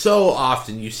so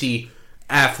often you see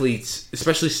athletes,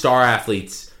 especially star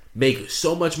athletes, make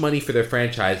so much money for their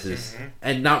franchises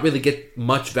and not really get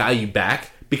much value back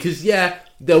because,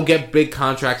 they'll get big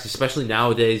contracts, especially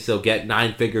nowadays. They'll get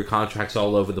 9-figure contracts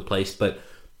all over the place, but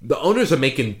the owners are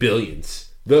making billions.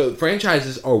 The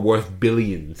franchises are worth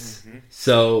billions.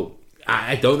 So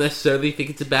I don't necessarily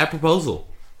think it's a bad proposal.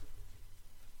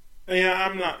 Yeah,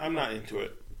 I'm not into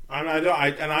it.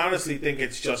 I honestly think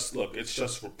it's just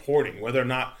reporting. Whether or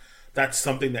not that's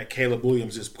something that Caleb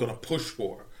Williams is going to push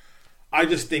for, I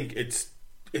just think it's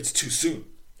too soon.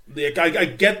 I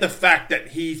get the fact that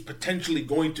he's potentially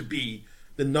going to be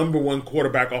the number one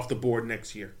quarterback off the board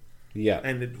next year. Yeah,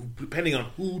 and depending on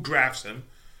who drafts him,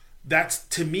 that's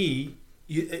to me.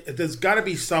 There's got to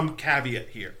be some caveat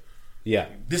here. Yeah,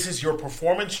 this is your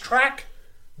performance track.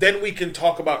 Then we can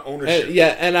talk about ownership.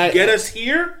 And I get us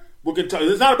here. We can talk.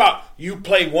 It's not about you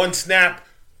play one snap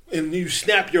and you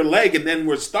snap your leg, and then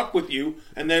we're stuck with you.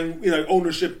 And then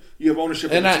ownership. You have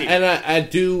ownership. And of the team. I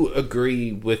do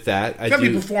agree with that. It's got to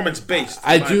be performance based.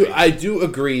 I do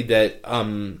agree that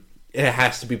it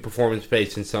has to be performance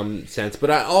based in some sense.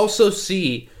 But I also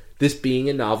see this being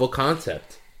a novel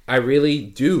concept. I really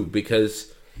do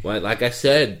because, like I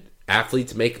said,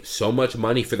 athletes make so much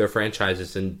money for their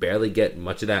franchises and barely get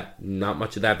not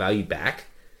much of that value back.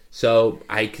 So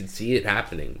I could see it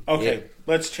happening. Okay,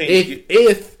 let's change.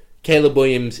 If Caleb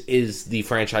Williams is the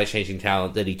franchise-changing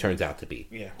talent that he turns out to be.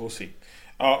 Yeah, we'll see.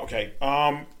 Okay,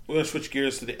 we're going to switch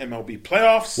gears to the MLB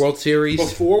playoffs. World Series.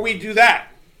 Before we do that,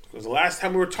 because the last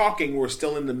time we were talking, we were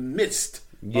still in the midst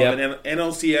of an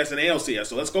NLCS and ALCS.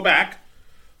 So let's go back.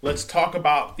 Let's talk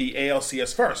about the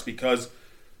ALCS first, because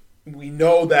we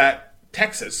know that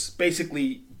Texas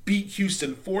basically beat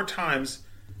Houston 4 times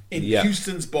in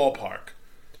Houston's ballpark.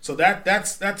 So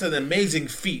that's an amazing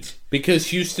feat. Because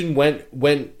Houston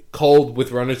went cold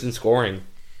with runners in scoring.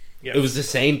 Yeah. It was the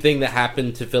same thing that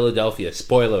happened to Philadelphia.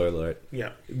 Spoiler alert.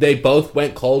 Yeah. They both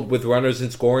went cold with runners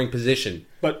in scoring position.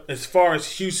 But as far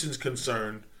as Houston's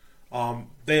concerned,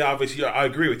 they obviously, I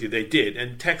agree with you, they did.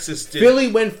 And Texas did.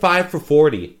 Philly went 5 for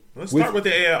 40. Let's start with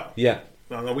the AL. Yeah.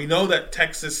 We know that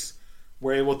Texas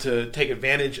were able to take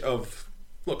advantage of,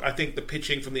 look, I think the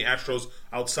pitching from the Astros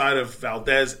outside of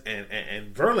Valdez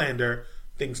and Verlander,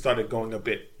 things started going a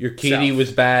bit Urquidy south.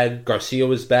 was bad. Garcia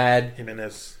was bad.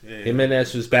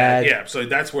 Jimenez was bad. Yeah, so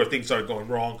that's where things started going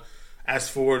wrong. As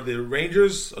for the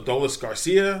Rangers, Adolis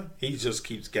Garcia, he just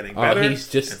keeps getting better. He's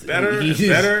just and better he's, and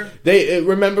better. They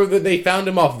remember that they found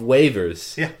him off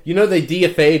waivers. Yeah. You know they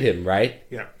DFA'd him, right?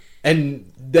 Yeah.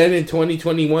 And then in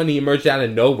 2021 he emerged out of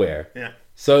nowhere. Yeah.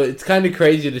 So it's kind of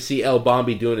crazy to see El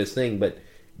Bombi doing his thing, but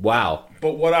wow.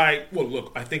 But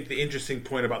look, I think the interesting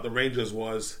point about the Rangers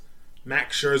was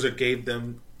Max Scherzer gave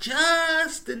them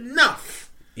just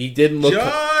enough. He didn't look.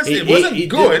 It wasn't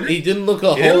good. He didn't look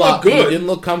a whole lot good. He didn't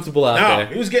look comfortable out there.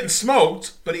 He was getting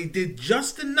smoked, but he did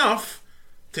just enough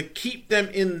to keep them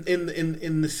in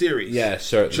the series. Yeah,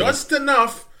 certainly. Just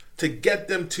enough to get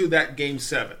them to that Game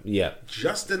 7. Yeah.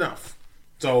 Just enough.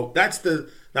 So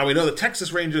now we know the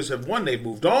Texas Rangers have won. They've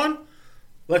moved on.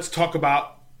 Let's talk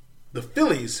about the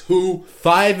Phillies, who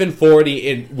 5 and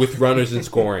 40 with runners in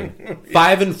scoring.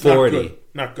 5 and 40.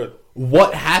 Not good.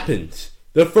 What happened?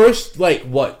 The first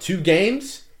 2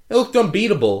 games, it looked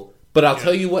unbeatable. But I'll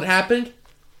tell you what happened.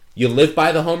 You live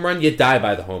by the home run, you die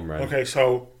by the home run. Okay,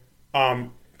 so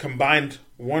combined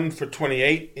 1 for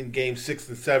 28 in Game 6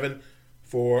 and 7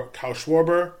 for Kyle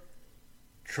Schwarber,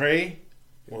 Trey.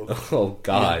 Oh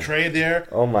God! Trey there.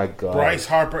 Oh my God! Bryce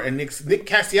Harper and Nick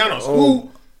Castellanos,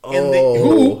 who in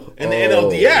the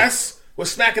NLDS was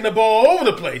smacking the ball all over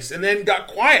the place and then got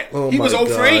quiet. He was 0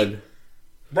 for 8.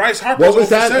 Bryce Harper. What was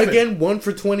that 7. again? 1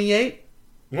 for 28.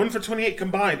 1 for 28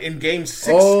 combined in Games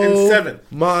 6 and 7.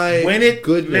 My when it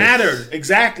goodness. mattered,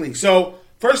 exactly. So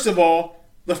first of all,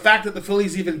 the fact that the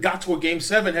Phillies even got to a Game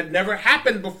 7 had never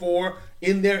happened before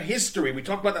in their history. We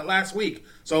talked about that last week.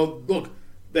 So look,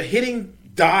 the hitting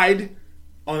died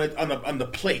on the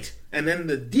plate, and then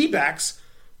the D-backs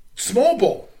small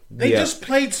ball. They just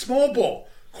played small ball.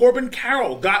 Corbin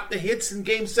Carroll got the hits in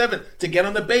Game 7 to get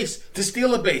on the base, to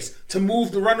steal a base, to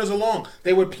move the runners along.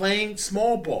 They were playing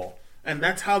small ball, and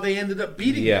that's how they ended up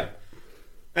beating them.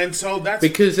 And so that's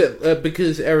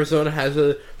because Arizona has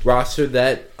a roster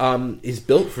that is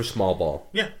built for small ball.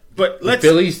 Yeah, but the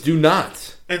Phillies do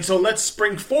not. And so let's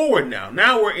spring forward now.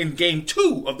 Now we're in Game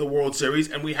 2 of the World Series,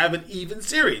 and we have an even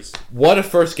series. What a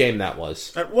first game that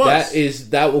was! That was.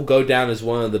 That will go down as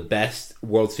one of the best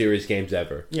World Series games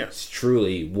ever. Yes,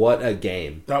 truly, what a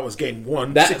game! That was Game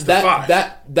 1, 6-5.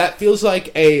 That feels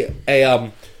like a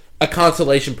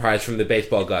consolation prize from the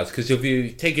baseball gods, because if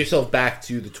you take yourself back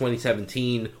to the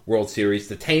 2017 World Series,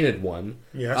 the tainted one,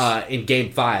 in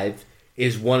Game 5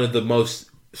 is one of the most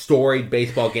storied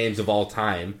baseball games of all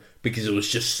time, because it was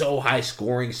just so high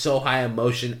scoring, so high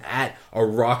emotion at a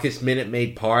raucous Minute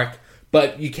Maid Park.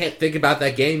 But you can't think about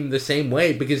that game the same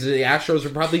way, because the Astros were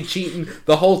probably cheating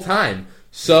the whole time.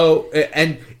 So,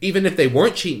 and even if they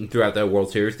weren't cheating throughout that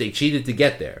World Series, they cheated to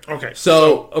get there. Okay.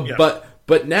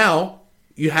 But now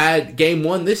you had Game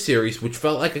 1 this series, which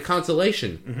felt like a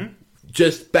consolation. Mm-hmm.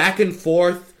 Just back and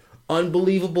forth,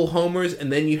 unbelievable homers,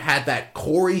 and then you had that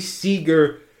Corey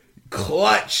Seager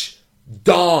clutch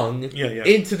dong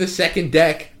into the second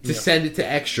deck to send it to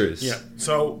extras. Yeah.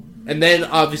 So, and then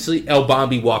obviously El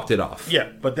Bombi walked it off. Yeah,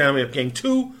 but then we have Game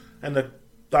 2, and the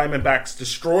Diamondbacks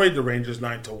destroyed the Rangers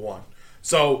 9-1.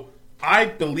 So I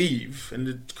believe,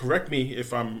 and correct me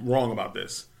if I'm wrong about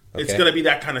this, it's going to be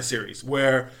that kind of series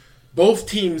where both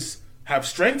teams have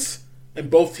strengths and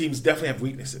both teams definitely have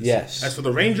weaknesses. Yes. As for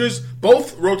the Rangers,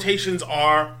 both rotations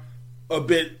are a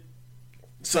bit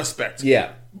suspect.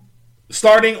 Yeah.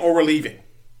 Starting or relieving.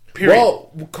 Period.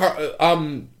 Well,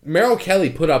 Merrill Kelly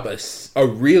put up a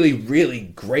really, really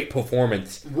great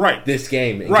performance this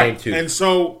game in Game 2. And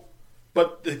so,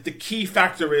 but the key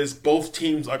factor is both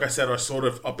teams, like I said, are sort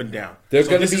of up and down. This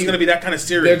is going to be that kind of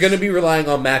series. They're going to be relying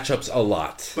on matchups a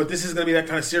lot. But this is going to be that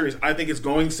kind of series. I think it's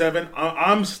going 7.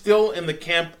 I'm still in the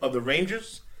camp of the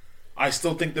Rangers. I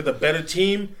still think they're the better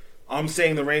team. I'm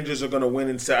saying the Rangers are going to win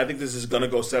I think this is going to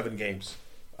go 7 games.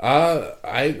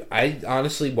 I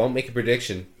honestly won't make a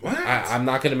prediction. What? I'm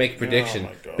not going to make a prediction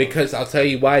God. because I'll tell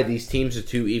you why. These teams are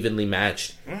too evenly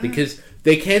matched because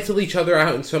they cancel each other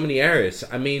out in so many areas.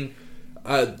 I mean,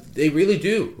 they really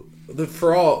do.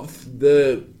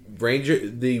 The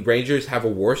Rangers have a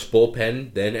worse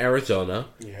bullpen than Arizona.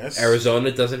 Yes.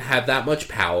 Arizona doesn't have that much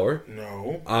power.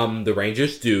 No. The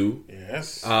Rangers do.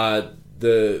 Yes.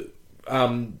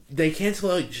 They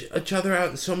cancel each other out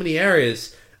in so many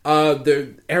areas.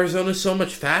 Arizona's so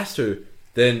much faster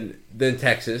than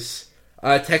Texas.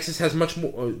 Texas has much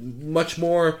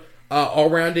more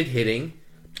all-rounded hitting.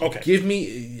 Okay. Give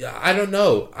me. I don't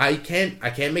know. I can't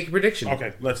make a prediction.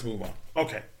 Okay, let's move on.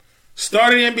 Okay.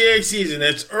 Starting NBA season,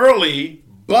 it's early,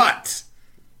 but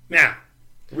now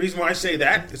the reason why I say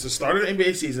that is the start of the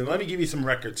NBA season. Let me give you some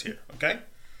records here, okay?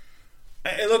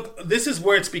 And look, this is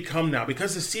where it's become now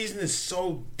because the season is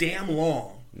so damn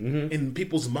long in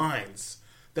people's minds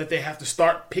that they have to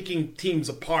start picking teams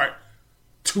apart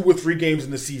 2 or 3 games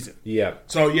in the season. Yeah.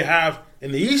 So you have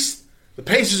in the East, the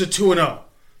Pacers are 2-0.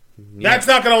 Yeah. That's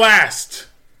not going to last.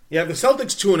 You have the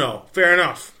Celtics 2-0. Fair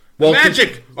enough. The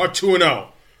Magic are 2-0.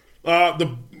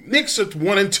 The Knicks are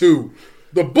 1-2.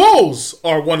 The Bulls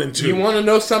are 1-2. You want to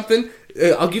know something?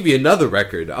 I'll give you another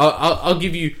record. I'll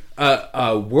give you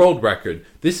a world record.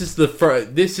 This is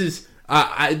This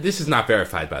is not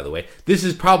verified, by the way. This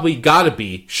has probably got to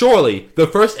be, surely, the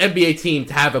first NBA team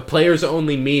to have a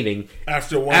players-only meeting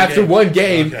after one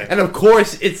game. Okay. And, of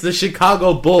course, it's the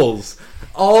Chicago Bulls.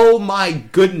 Oh, my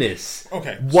goodness.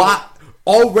 Okay. What?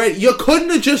 Already? You couldn't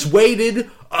have just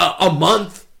waited a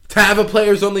month to have a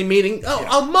players-only meeting? Oh,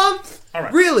 yeah. A month? All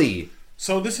right. Really?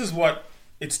 So this is what...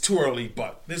 It's too early,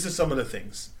 but this is some of the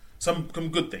things. Some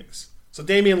good things. So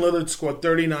Damian Lillard scored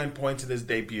 39 points in his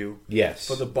debut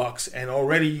for the Bucks, and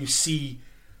already you see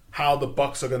how the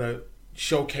Bucks are going to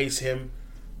showcase him.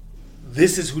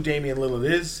 This is who Damian Lillard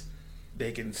is.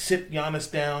 They can sit Giannis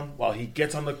down while he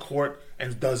gets on the court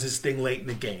and does his thing late in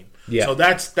the game. Yeah. So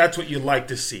that's what you like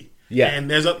to see. Yeah. And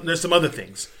there's some other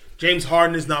things. James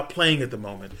Harden is not playing at the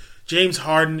moment. James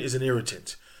Harden is an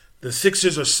irritant. The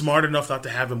Sixers are smart enough not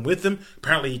to have him with them.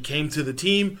 Apparently he came to the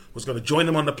team, was going to join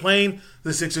them on the plane.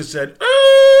 The Sixers said,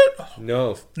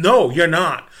 No, you're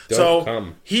not. Don't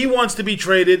come. He wants to be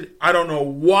traded. I don't know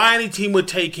why any team would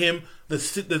take him.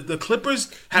 The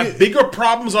Clippers have bigger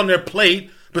problems on their plate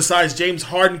besides James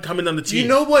Harden coming on the team. You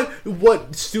know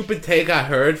what stupid take I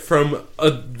heard from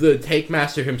the take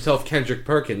master himself, Kendrick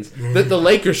Perkins, that the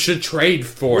Lakers should trade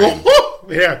for him.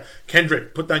 Yeah,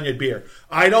 Kendrick, put down your beer.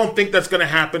 I don't think that's going to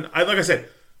happen. Like I said,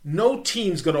 no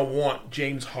team's going to want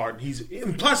James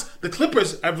Harden. Plus, the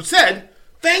Clippers have said,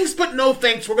 thanks but no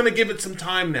thanks. We're going to give it some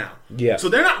time now. Yeah. So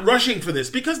they're not rushing for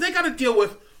this because they got to deal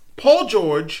with Paul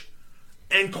George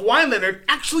and Kawhi Leonard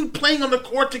actually playing on the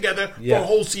court together for a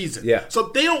whole season. Yeah. So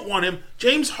they don't want him.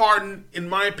 James Harden, in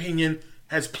my opinion,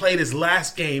 has played his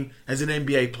last game as an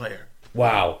NBA player.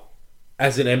 Wow.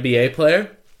 As an NBA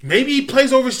player? Maybe he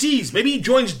plays overseas. Maybe he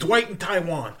joins Dwight in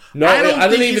Taiwan. No, I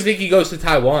don't even think he goes to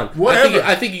Taiwan. Whatever.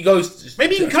 I think he goes...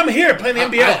 Maybe he can come here and play in the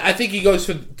NBA. I think he goes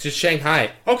to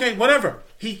Shanghai. Okay, whatever.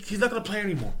 He's not going to play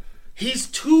anymore. He's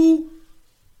too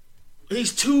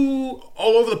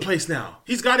all over the place now.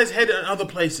 He's got his head in other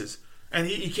places. And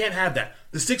he can't have that.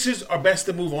 The Sixers are best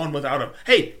to move on without him.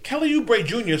 Hey, Kelly Oubre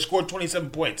Jr. scored 27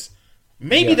 points.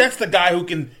 Maybe that's the guy who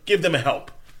can give them a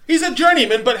help. He's a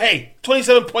journeyman, but hey,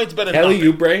 27 points better than Kelly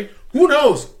Oubre? Who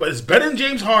knows? But it's better than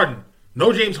James Harden.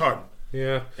 No James Harden.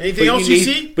 Yeah. Anything else you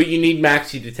see? But you need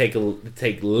Maxey to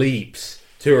take leaps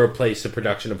to replace the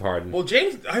production of Harden. Well,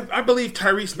 I believe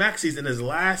Tyrese Maxey's in his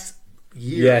last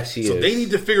year. Yes, he is. So they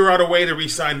need to figure out a way to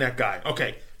re-sign that guy.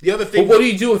 Okay. The other thing. But what do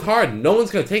you do with Harden? No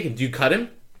one's going to take him. Do you cut him?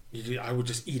 I would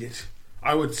just eat it.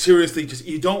 I would seriously just.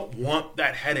 You don't want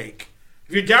that headache.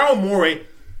 If you're Daryl Morey,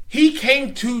 he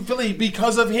came to Philly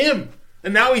because of him.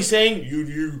 And now he's saying,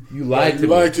 you lied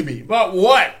to me. About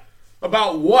what?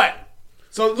 About what?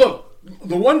 So, look,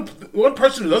 the one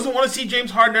person who doesn't want to see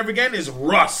James Harden ever again is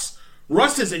Russ.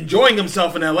 Russ is enjoying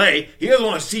himself in L.A. He doesn't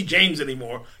want to see James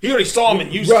anymore. He already saw him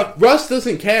in Houston. Russ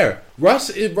doesn't care. Russ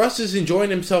is enjoying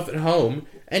himself at home,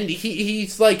 and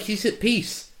he's at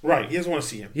peace. Right. He doesn't want to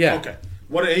see him. Yeah. Okay.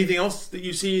 Anything else that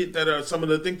you see that are some of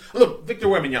the things? Look, Victor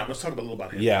Wembanyama. Let's talk a little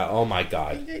about him. Yeah. Oh my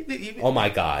God. Oh my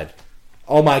God.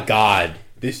 Oh my God.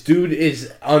 This dude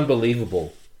is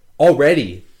unbelievable.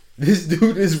 Already. This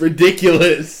dude is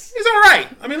ridiculous. He's all right.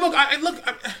 I mean, look.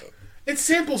 It's It's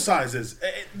sample sizes.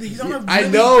 He's on a really I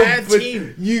know, bad but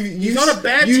team. He's on a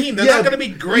bad team. They're not going to be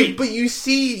great. But you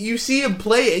see him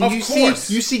play, and Of you course.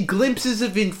 see glimpses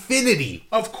of infinity.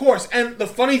 Of course. And the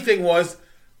funny thing was,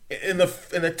 in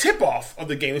the tip-off of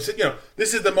the game, it said,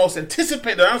 this is the most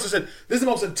anticipated. The announcer said, this is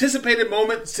the most anticipated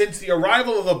moment since the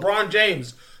arrival of LeBron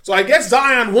James. So I guess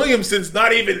Zion Williamson's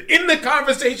not even in the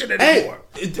conversation anymore.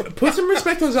 Hey, put some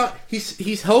respect on Zion.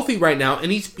 He's healthy right now,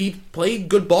 and he played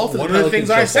good ball for the Pelicans. One of the things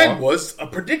so I said far. was a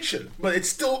prediction, but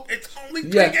it's only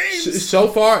 3 games. So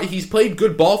far, he's played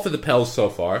good ball for the Pels so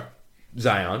far.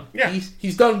 Zion, Yeah.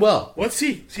 he's done well. Let's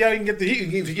see how he can get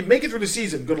if he can make it through the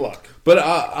season. Good luck. But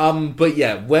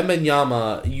yeah,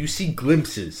 Wembanyama, you see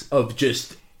glimpses of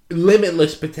just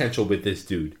limitless potential with this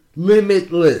dude.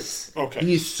 Limitless. Okay.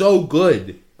 He's so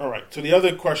good. All right. So the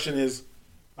other question is,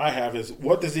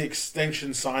 what does the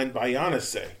extension signed by Giannis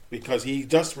say? Because he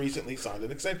just recently signed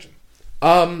an extension.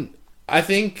 I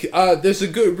think there's a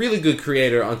really good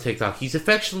creator on TikTok. He's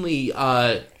affectionately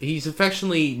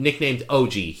nicknamed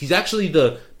OG. He's actually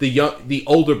the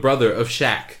older brother of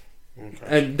Shaq,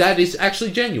 and that is actually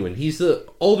genuine. He's the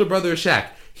older brother of Shaq.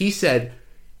 He said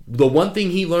the one thing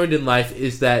he learned in life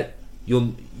is that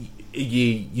you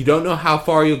don't know how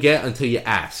far you'll get until you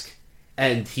ask.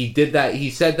 And he did that.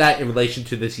 He said that in relation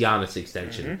to this Giannis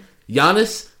extension.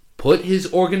 Giannis put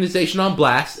his organization on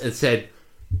blast and said,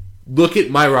 look at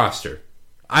my roster.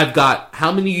 I've got,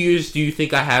 how many years do you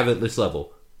think I have at this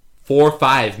level? 4 or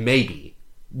 5, maybe.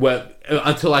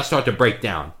 Until I start to break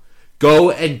down.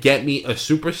 Go and get me a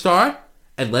superstar,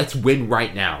 and let's win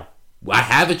right now. I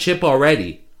have a chip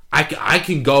already. I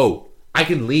can go. I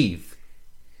can leave.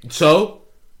 So,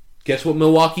 guess what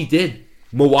Milwaukee did?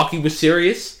 Milwaukee was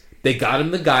serious. They got him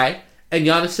the guy, and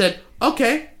Giannis said,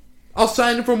 okay, I'll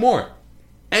sign him for more.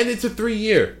 And it's a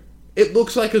 3-year. It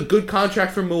looks like a good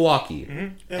contract for Milwaukee.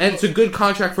 And it's a good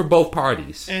contract for both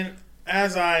parties. And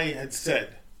as I had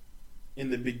said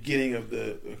in the beginning of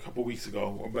a couple weeks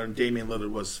ago, when Damian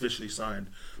Lillard was officially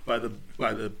signed by the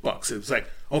Bucks, it was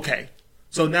like, okay,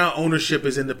 so now ownership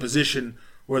is in the position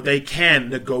where they can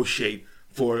negotiate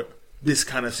for this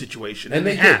kind of situation. And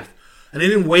they have. And they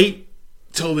didn't wait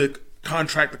till the current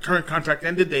contract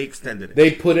ended, they extended it.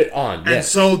 They put it on, And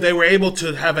so they were able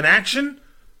to have an action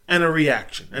and a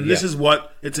reaction. And this Yeah. is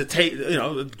what it's a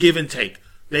give and take.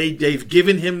 They've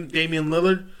given him Damian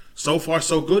Lillard. So far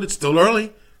so good. It's still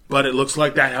early, but it looks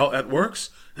like that works.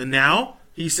 And now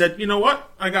he said, "You know what?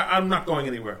 I'm not going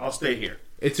anywhere. I'll stay here."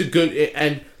 It's a good,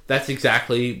 and that's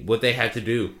exactly what they had to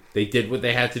do. They did what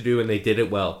they had to do, and they did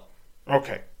it well.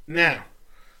 Okay. Now,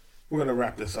 we're going to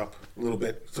wrap this up a little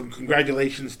bit. Some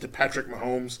congratulations to Patrick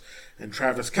Mahomes and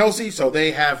Travis Kelce. So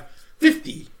they have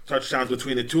 50 touchdowns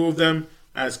between the two of them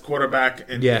as quarterback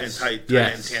and tight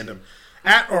end tandem.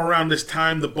 At or around this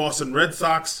time, the Boston Red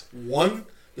Sox won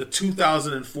the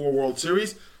 2004 World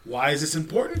Series. Why is this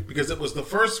important? Because it was the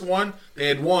first one they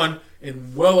had won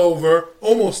in well over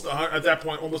almost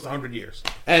 100 years.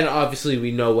 And obviously,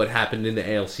 we know what happened in the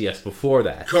ALCS before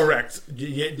that. Correct. The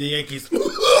Yankees.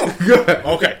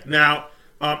 Okay, now,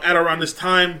 at around this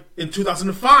time in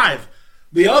 2005,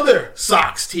 the other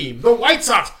Sox team, the White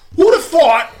Sox, who'd have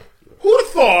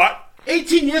thought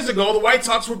 18 years ago the White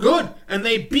Sox were good, and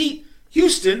they beat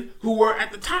Houston, who were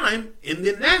at the time in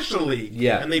the National League.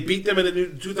 Yeah. And they beat them in the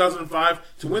 2005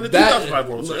 to win the 2005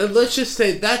 World Series. Let's just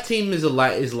say that team is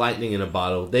lightning in a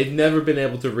bottle. They've never been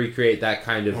able to recreate that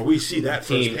kind of we see that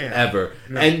team firsthand. ever.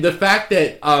 No. And the fact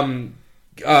that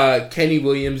Kenny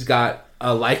Williams got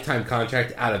a lifetime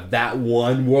contract out of that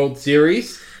one World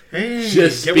Series. Hey,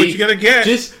 get what you gotta get.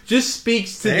 Just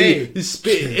speaks to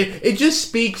it just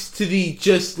speaks to the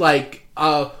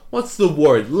what's the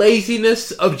word?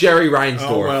 Laziness of Jerry Reinsdorf.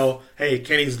 Oh well, hey,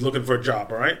 Kenny's looking for a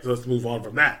job, all right? So let's move on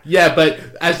from that. Yeah, but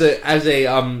as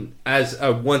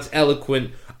a once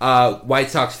eloquent White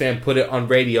Sox fan put it on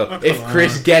radio, if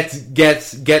Chris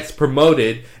gets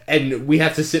promoted and we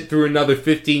have to sit through another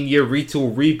 15-year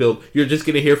retool rebuild, you're just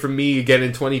going to hear from me again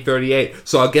in 2038.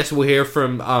 So I guess we'll hear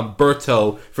from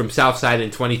Berto from Southside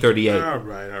in 2038. All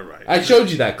right. I showed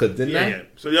you that clip, didn't I? Yeah.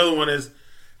 So the other one is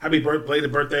happy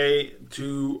belated birthday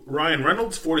to Ryan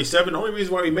Reynolds, 47. The only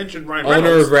reason why we mentioned Ryan Reynolds.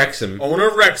 Owner of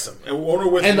Wrexham.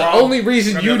 And the only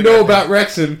reason you know about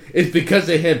Wrexham is because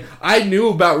of him. I knew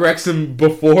about Wrexham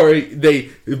before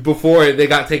they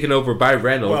got taken over by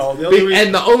Reynolds. Well,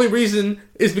 the only reason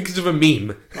is because of a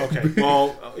meme. Okay.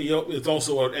 Well, it's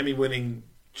also an Emmy-winning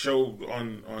show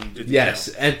on Disney. Yes,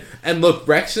 and look,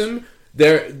 Wrexham,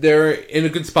 they're in a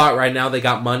good spot right now. They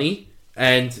got money.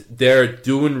 And they're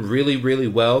doing really, really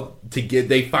well.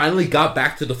 They finally got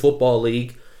back to the Football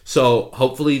League, so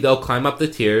hopefully they'll climb up the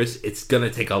tiers. It's gonna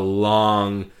take a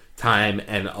long time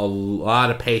and a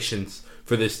lot of patience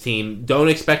for this team. Don't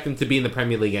expect them to be in the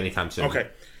Premier League anytime soon. Okay.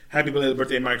 Happy belated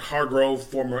birthday, Mike Hargrove,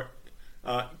 former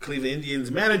Cleveland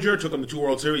Indians manager, took him to 2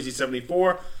 World Series. He's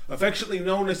 74. Affectionately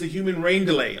known as the human rain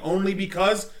delay, only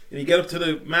because when you get up to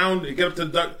the mound, you get up to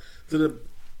the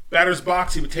batter's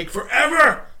box, he would take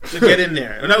forever to get in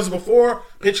there. And that was before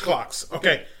pitch clocks.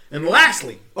 Okay. And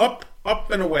lastly, up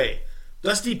and away,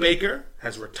 Dusty Baker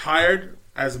has retired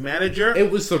as manager. It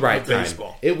was the right time.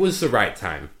 Baseball. It was the right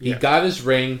time. He got his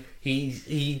ring.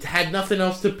 He had nothing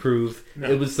else to prove. No.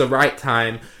 It was the right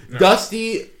time. No.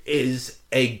 Dusty is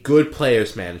a good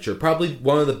players manager. Probably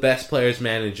one of the best players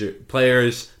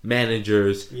managers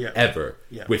ever.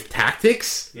 Yeah. With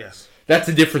tactics, yes. That's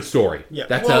a different story. Yeah.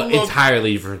 That's an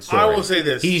entirely different story. I will say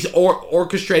this. He's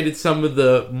orchestrated some of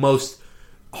the most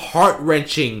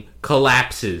heart-wrenching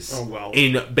collapses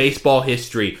in baseball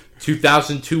history.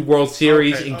 2002 World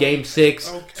Series in Game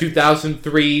 6.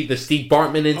 2003, the Steve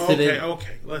Bartman incident.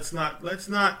 Okay. Let's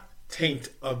not taint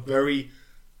a very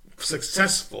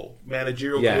successful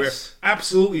managerial career.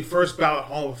 Absolutely first ballot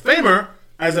Hall of Famer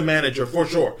as a manager for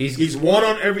sure. He's won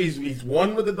on he's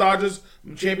won with the Dodgers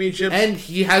championships, and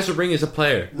he has a ring as a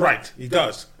player. Right, he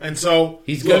does, and so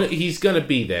he's gonna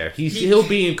be there. He'll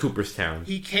be in Cooperstown.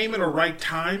 He came at a right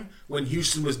time when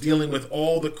Houston was dealing with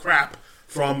all the crap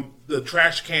from the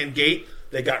trash can gate.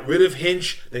 They got rid of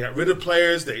Hinch. They got rid of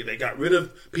players. They got rid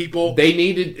of people. They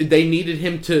needed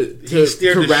him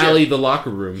to rally the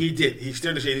locker room. He did. He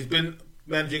steered the ship. He's been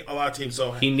managing a lot of teams,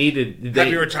 so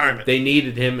happy retirement. They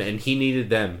needed him, and he needed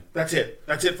them. That's it.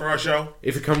 That's it for our show.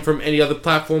 If you come from any other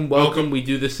platform, welcome. We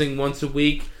do this thing once a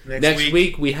week. Next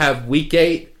week we have Week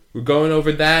 8. We're going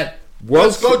over that.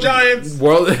 Let's go Giants!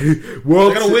 They're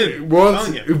gonna win.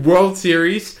 World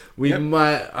Series.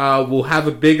 We'll have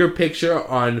a bigger picture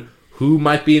on who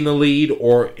might be in the lead,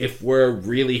 or if we're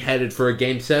really headed for a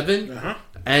Game 7.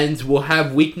 And we'll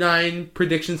have Week 9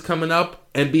 predictions coming up.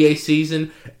 NBA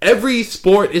season. Every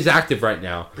sport is active right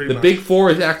now. The Big Four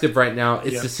is active right now.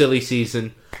 It's the silly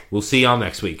season. We'll see y'all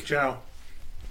next week. Ciao.